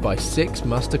hand-finished by 6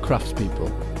 master craftspeople.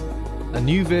 A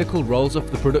new vehicle rolls off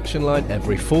the production line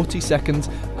every 40 seconds,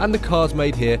 and the cars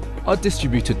made here are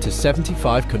distributed to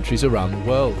 75 countries around the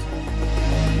world.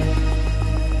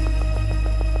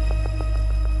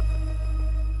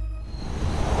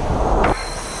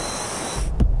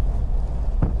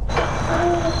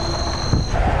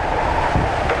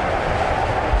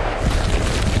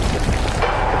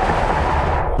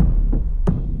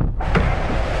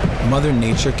 Mother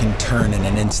Nature can turn in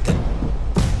an instant.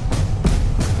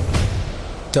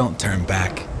 Don't turn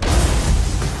back.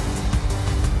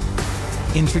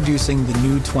 Introducing the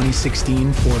new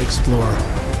 2016 Ford Explorer.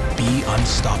 Be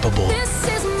unstoppable. This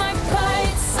is my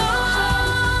fight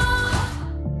song.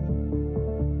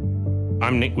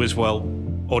 I'm Nick Wiswell,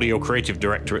 Audio Creative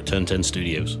Director at Turn 10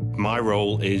 Studios. My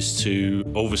role is to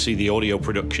oversee the audio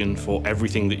production for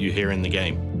everything that you hear in the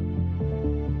game.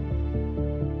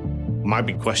 My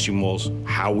big question was,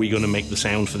 how are we going to make the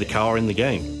sound for the car in the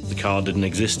game? The car didn't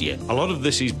exist yet. A lot of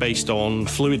this is based on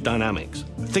fluid dynamics.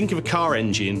 Think of a car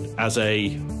engine as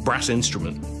a brass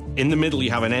instrument. In the middle,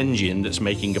 you have an engine that's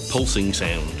making a pulsing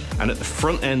sound. And at the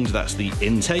front end, that's the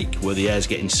intake, where the air's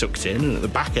getting sucked in. And at the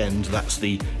back end, that's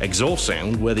the exhaust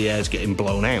sound, where the air's getting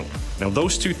blown out. Now,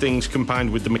 those two things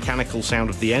combined with the mechanical sound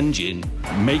of the engine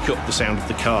make up the sound of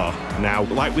the car. Now,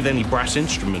 like with any brass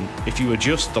instrument, if you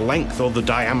adjust the length or the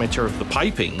diameter of the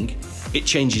piping, it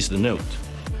changes the note.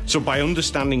 So by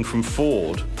understanding from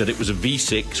Ford that it was a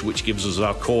V6, which gives us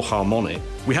our core harmonic,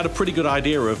 we had a pretty good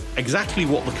idea of exactly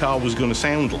what the car was going to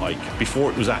sound like before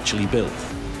it was actually built.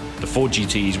 The Ford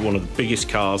GT is one of the biggest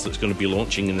cars that's going to be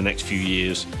launching in the next few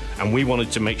years, and we wanted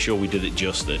to make sure we did it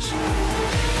justice.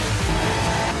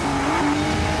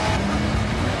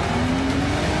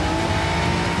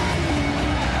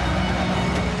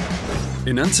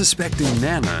 An unsuspecting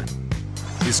Nana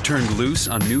is turned loose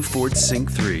on new Ford Sync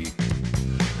 3.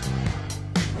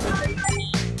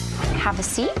 Have a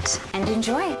seat and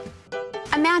enjoy.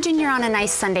 Imagine you're on a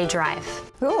nice Sunday drive.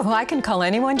 Ooh, I can call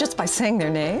anyone just by saying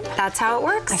their name. That's how it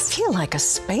works. I feel like a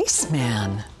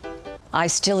spaceman. I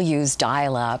still use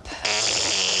dial-up.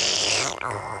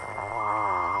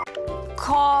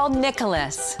 Call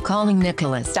Nicholas. Calling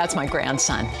Nicholas. That's my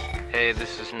grandson. Hey,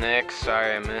 this is Nick.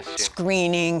 Sorry I missed you.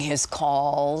 Screening his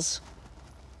calls.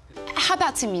 How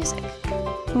about some music?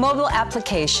 Mobile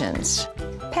applications.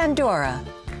 Pandora.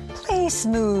 Play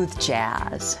smooth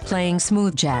jazz. Playing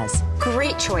smooth jazz.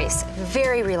 Great choice.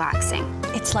 Very relaxing.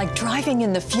 It's like driving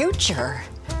in the future,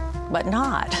 but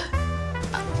not.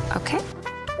 Okay.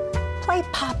 Play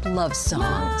pop love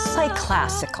songs. Play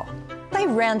classical. Play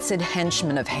Rancid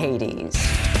Henchmen of Hades.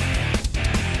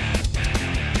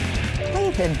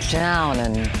 Play the down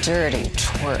and dirty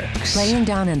twerks. Playing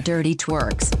down and dirty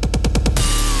twerks.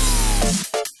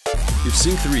 If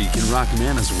Sync 3 can rock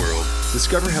Nana's world,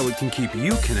 discover how it can keep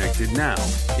you connected now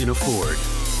in a Ford.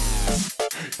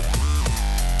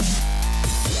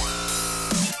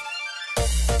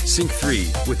 Sync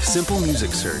 3 with simple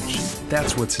music search.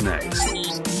 That's what's next.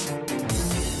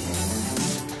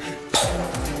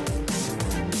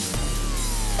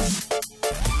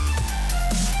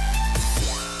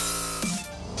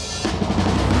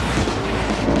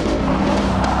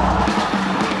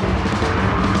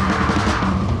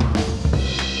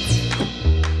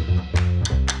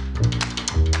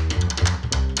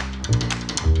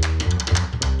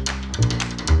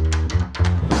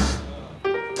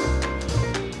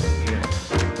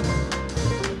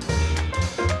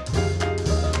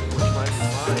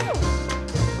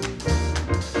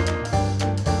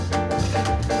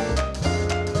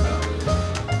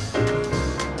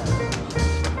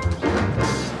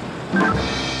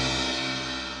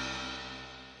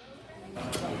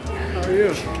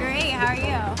 Great, how are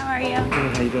you? How are you?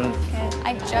 Good, how you doing? Good.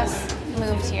 I just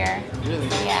moved here. Really?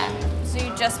 Yeah. So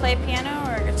you just play piano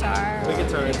or guitar? Play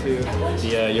guitar too.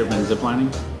 Yeah, you ever been ziplining?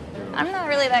 I'm not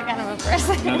really that kind of a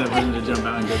person. Not that person to jump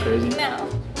out and go crazy? No.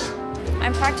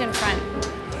 I'm parked in front.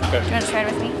 Okay. Do you want to ride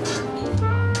with me?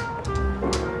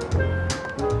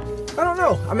 I don't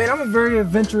know. I mean, I'm a very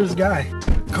adventurous guy.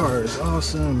 Car is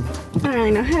awesome. I don't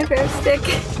really know how to grab a stick.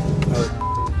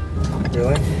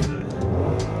 Really?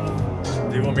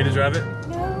 Do you want me to drive it?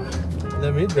 No.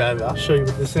 Let me drive it. I'll show you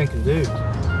what this thing can do.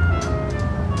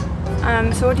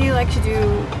 So what do you like to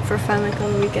do for fun, like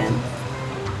on the weekend?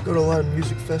 Go to a lot of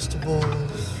music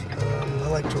festivals. I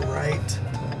like to write.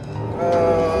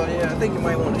 Yeah, I think you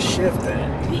might want to shift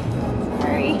that.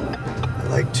 Sorry. I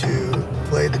like to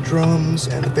play the drums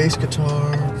and the bass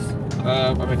guitar.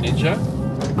 I'm a ninja.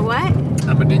 A what?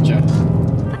 I'm a ninja.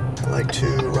 I like to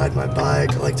ride my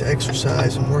bike. I like to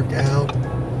exercise and work out.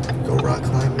 Go rock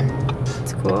climbing.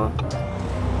 That's cool.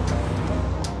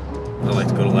 I like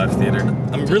to go to live theater.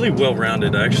 I'm really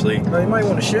well-rounded, actually. You might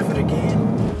want to shift it again.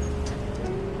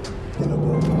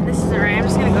 This isn't right. I'm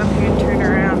just gonna go up here and turn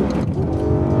around.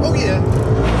 Oh yeah.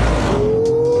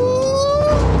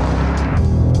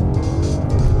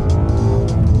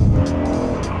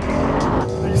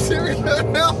 Are you serious right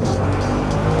now?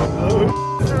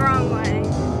 It's the wrong way.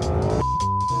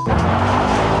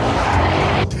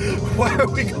 Why are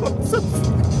we going so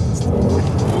fast? Whoa.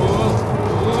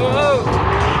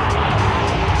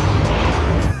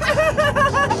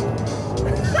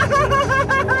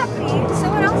 So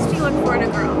what else do you look for in a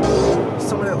girl?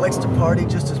 Someone that likes to party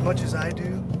just as much as I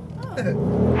do.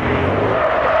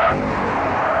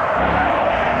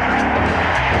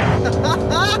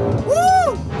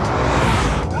 Woo!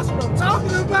 That's what I'm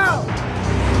talking about!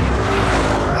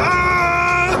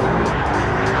 Ah!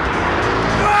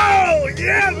 Oh,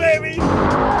 yeah, baby!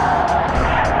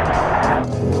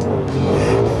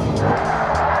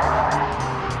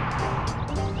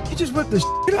 He just whipped the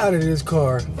shit out of this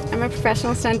car. I'm a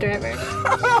professional stunt driver.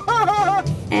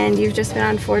 And you've just been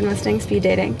on Ford Mustang speed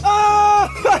dating.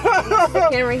 The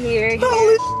camera here.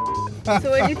 So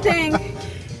what'd you think?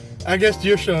 I guess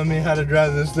you're showing me how to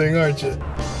drive this thing, aren't you?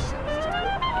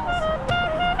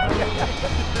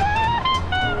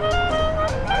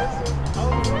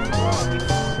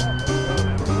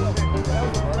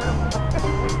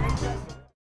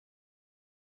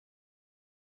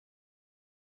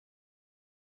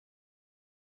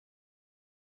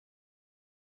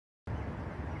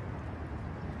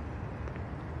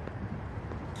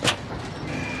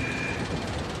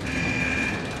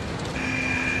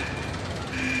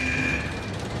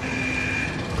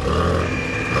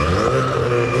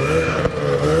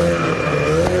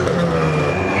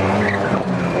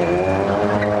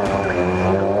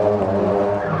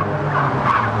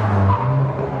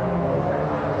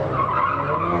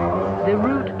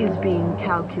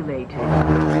 calculated.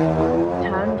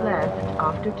 Turn left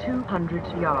after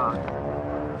 200 yards.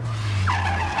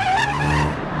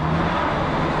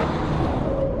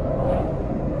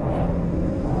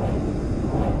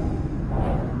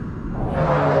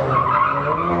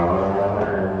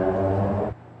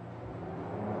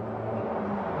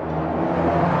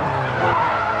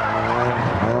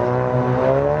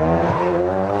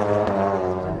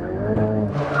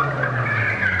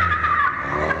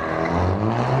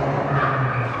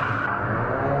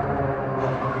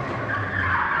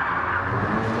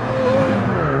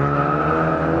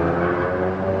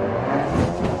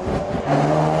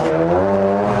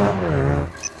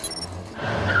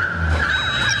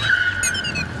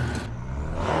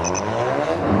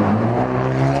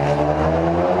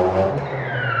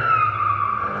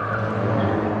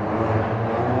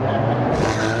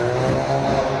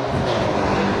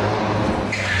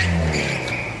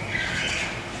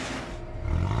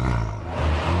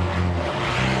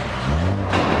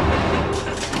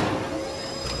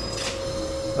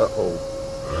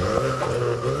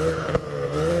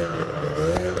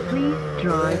 Please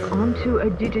drive onto a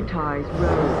digitized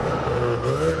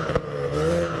road.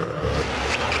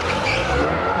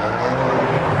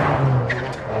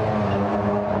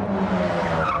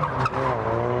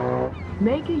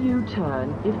 Make a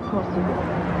U-turn if possible.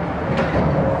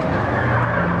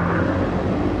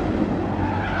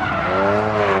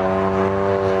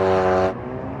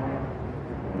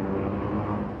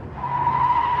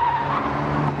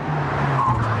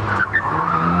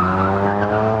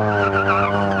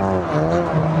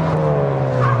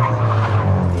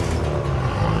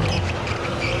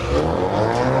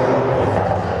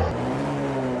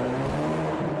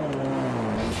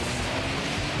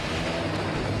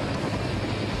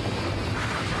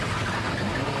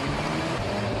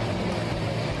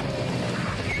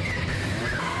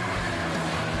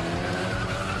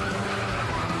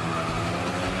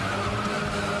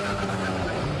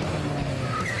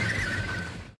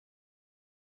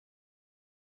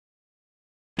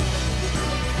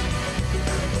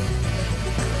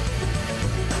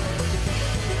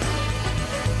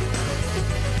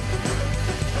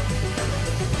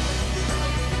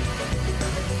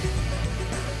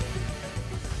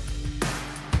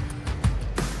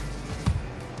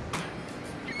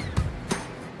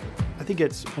 I think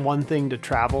it's one thing to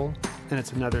travel, and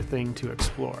it's another thing to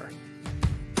explore.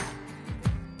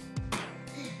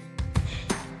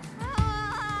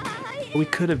 We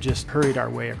could have just hurried our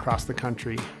way across the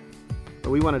country, but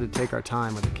we wanted to take our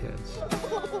time with the kids.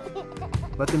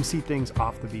 Let them see things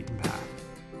off the beaten path.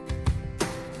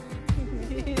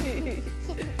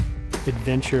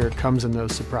 Adventure comes in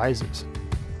those surprises.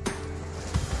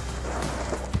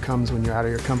 It comes when you're out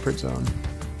of your comfort zone.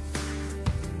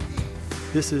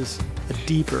 This is a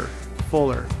deeper,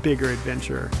 fuller, bigger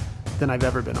adventure than I've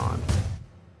ever been on.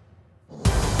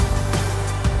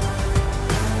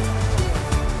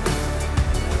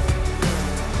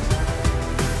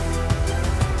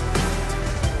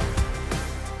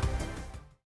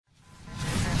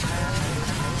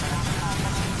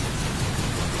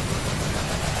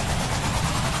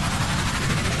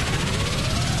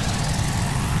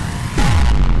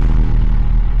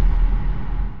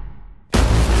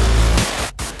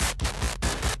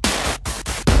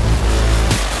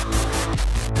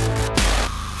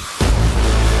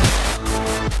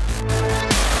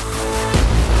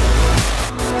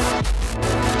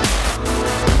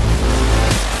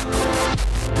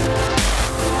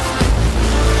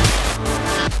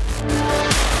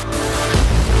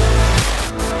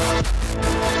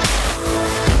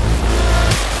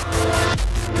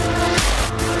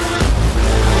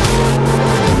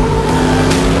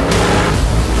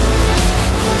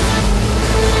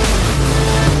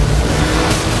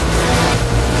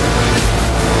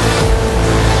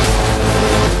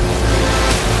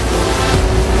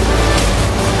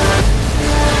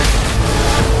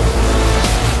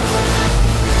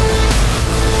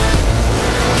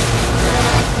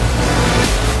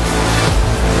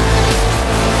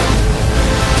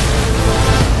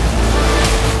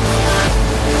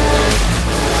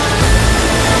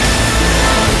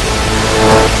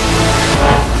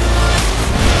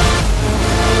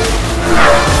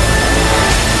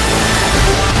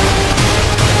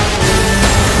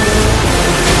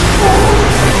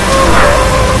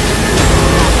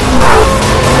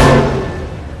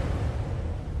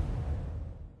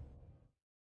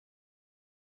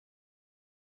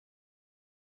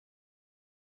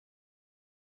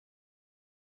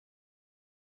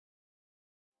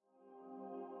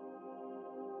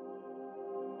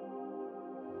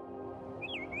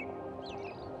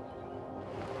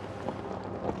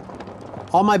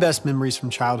 All my best memories from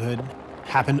childhood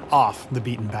happened off the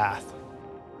beaten path.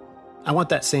 I want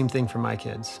that same thing for my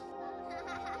kids.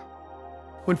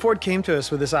 When Ford came to us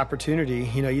with this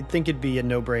opportunity, you'd think it'd be a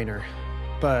no-brainer,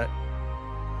 but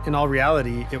in all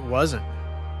reality, it wasn't.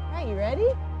 All right, you ready?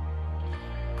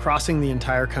 Crossing the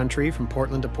entire country from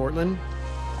Portland to Portland,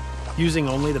 using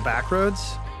only the back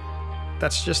roads,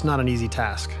 that's just not an easy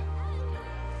task.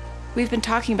 We've been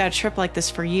talking about a trip like this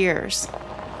for years.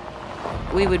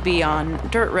 We would be on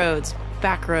dirt roads,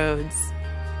 back roads,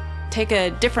 take a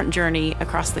different journey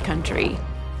across the country.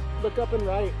 Look up and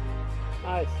right.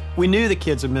 Nice. We knew the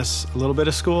kids would miss a little bit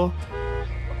of school,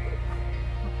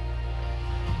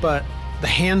 but the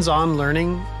hands-on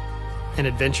learning and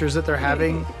adventures that they're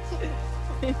having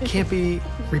can't be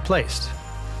replaced.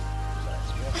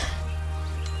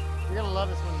 You're gonna love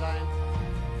this one, Zion.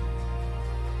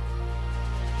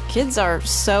 Kids are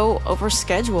so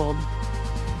overscheduled.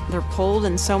 They're pulled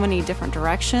in so many different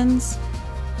directions.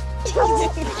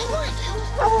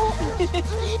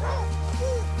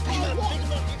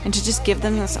 And to just give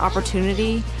them this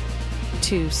opportunity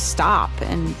to stop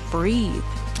and breathe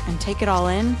and take it all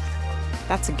in,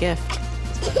 that's a gift.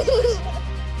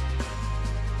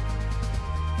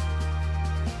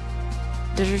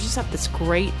 They're just at this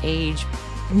great age,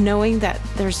 knowing that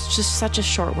there's just such a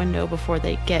short window before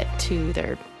they get to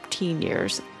their teen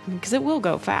years, because it will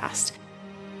go fast.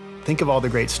 Think of all the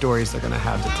great stories they're going to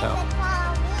have to tell.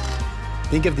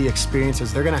 Think of the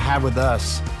experiences they're going to have with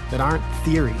us that aren't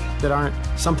theory, that aren't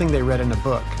something they read in a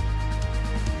book.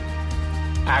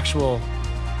 Actual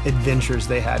adventures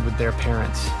they had with their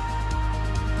parents.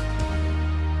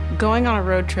 Going on a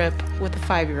road trip with a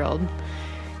 5-year-old,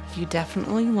 you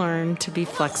definitely learn to be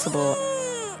flexible.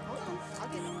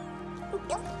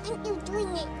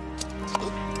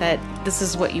 That this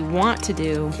is what you want to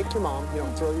do. Kick your mom,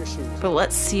 throw your shoes. But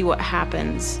let's see what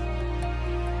happens.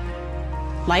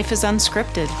 Life is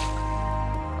unscripted.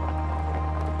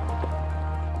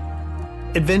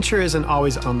 Adventure isn't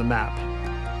always on the map.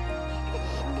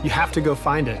 You have to go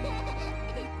find it.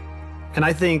 And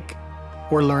I think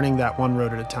we're learning that one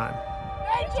road at a time.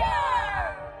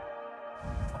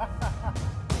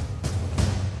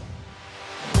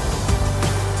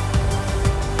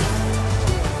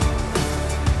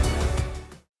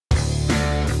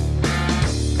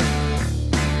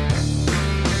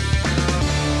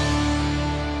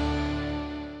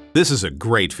 This is a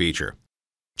great feature.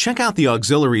 Check out the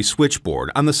auxiliary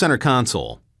switchboard on the center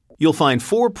console. You'll find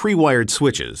 4 pre-wired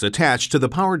switches attached to the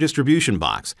power distribution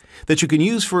box that you can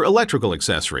use for electrical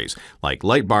accessories like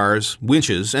light bars,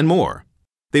 winches, and more.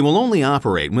 They will only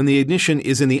operate when the ignition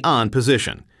is in the on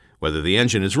position, whether the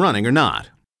engine is running or not.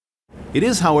 It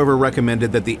is, however,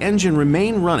 recommended that the engine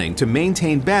remain running to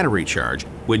maintain battery charge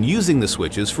when using the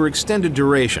switches for extended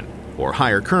duration or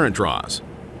higher current draws.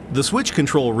 The switch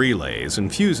control relays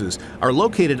and fuses are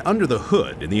located under the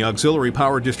hood in the auxiliary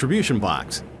power distribution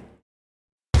box.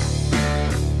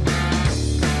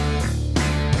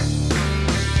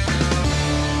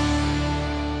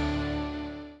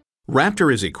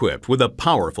 Raptor is equipped with a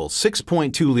powerful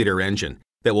 6.2-liter engine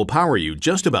that will power you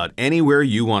just about anywhere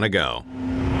you want to go.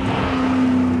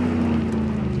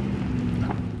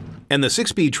 And the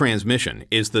 6-speed transmission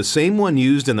is the same one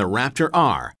used in the Raptor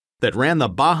R that ran the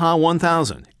Baja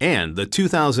 1000 and the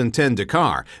 2010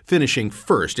 Dakar, finishing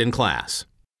first in class.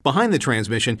 Behind the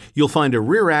transmission, you'll find a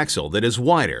rear axle that is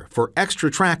wider for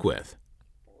extra track width.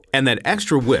 And that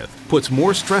extra width puts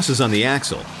more stresses on the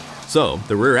axle, so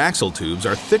the rear axle tubes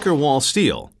are thicker wall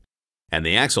steel, and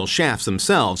the axle shafts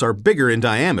themselves are bigger in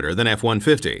diameter than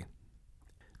F-150.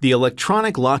 The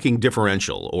electronic locking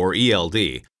differential, or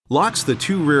ELD, locks the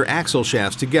 2 rear axle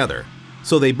shafts together,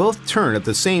 so they both turn at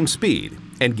the same speed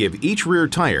and give each rear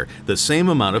tire the same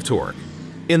amount of torque.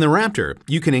 In the Raptor,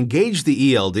 you can engage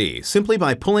the ELD simply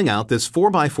by pulling out this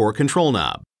 4x4 control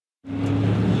knob.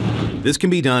 This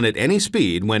can be done at any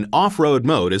speed when off-road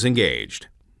mode is engaged.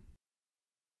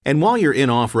 And while you're in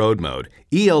off-road mode,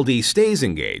 ELD stays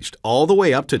engaged all the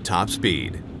way up to top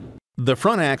speed. The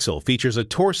front axle features a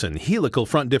Torsen helical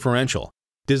front differential,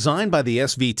 designed by the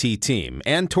SVT team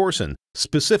and Torsen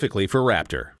specifically for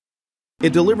Raptor.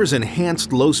 It delivers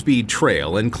enhanced low-speed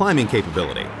trail and climbing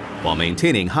capability while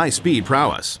maintaining high-speed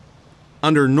prowess.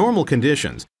 Under normal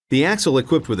conditions, the axle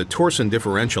equipped with a Torsen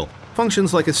differential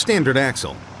functions like a standard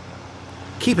axle.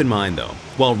 Keep in mind though,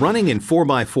 while running in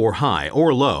 4x4 high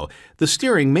or low, the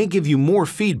steering may give you more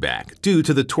feedback due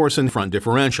to the Torsen front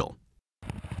differential.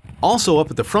 Also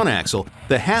up at the front axle,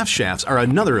 the half shafts are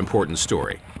another important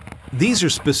story. These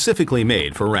are specifically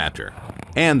made for Raptor,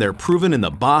 and they're proven in the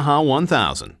Baja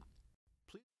 1000.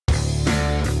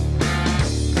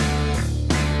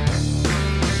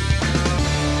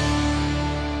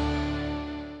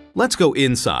 Let's go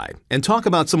inside and talk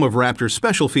about some of Raptor's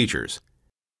special features.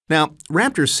 Now,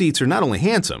 Raptor's seats are not only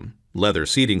handsome, leather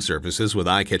seating surfaces with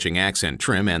eye-catching accent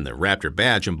trim and the Raptor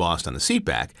badge embossed on the seat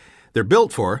back, they're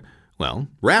built for, well,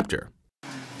 Raptor.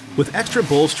 With extra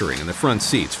bolstering in the front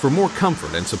seats for more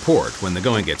comfort and support when the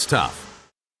going gets tough.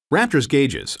 Raptor's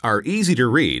gauges are easy to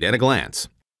read at a glance.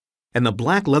 And the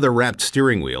black leather-wrapped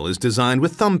steering wheel is designed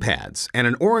with thumb pads and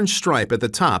an orange stripe at the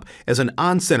top as an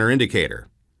on-center indicator.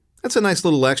 That's a nice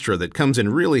little extra that comes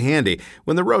in really handy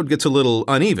when the road gets a little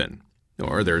uneven,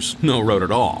 or there's no road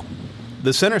at all.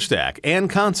 The center stack and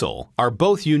console are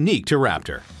both unique to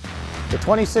Raptor. The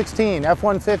 2016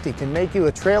 F-150 can make you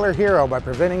a trailer hero by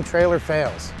preventing trailer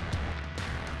fails.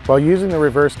 While using the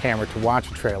reverse camera to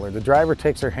watch a trailer, the driver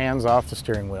takes their hands off the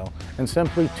steering wheel and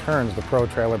simply turns the Pro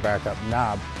Trailer Backup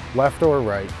knob left or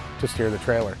right to steer the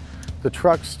trailer. The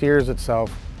truck steers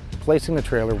itself, placing the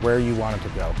trailer where you want it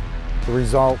to go. The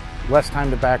result, less time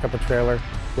to back up a trailer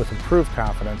with improved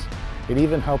confidence. It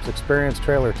even helps experienced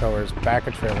trailer towers back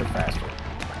a trailer faster.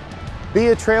 Be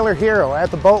a trailer hero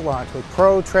at the boat launch with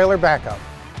Pro Trailer Backup.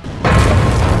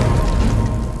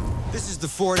 This is the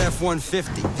Ford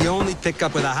F-150, the only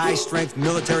pickup with a high-strength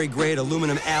military-grade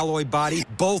aluminum alloy body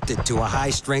bolted to a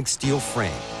high-strength steel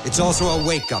frame. It's also a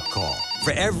wake-up call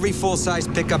for every full-size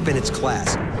pickup in its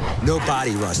class. No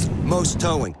body rust, most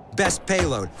towing, best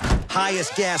payload,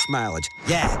 highest gas mileage.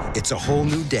 Yeah, it's a whole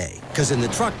new day. Because in the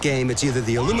truck game, it's either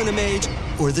the aluminum age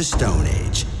or the stone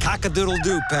age.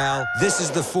 Cock-a-doodle-doo, pal. This is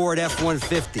the Ford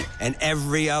F-150, and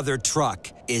every other truck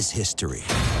is history.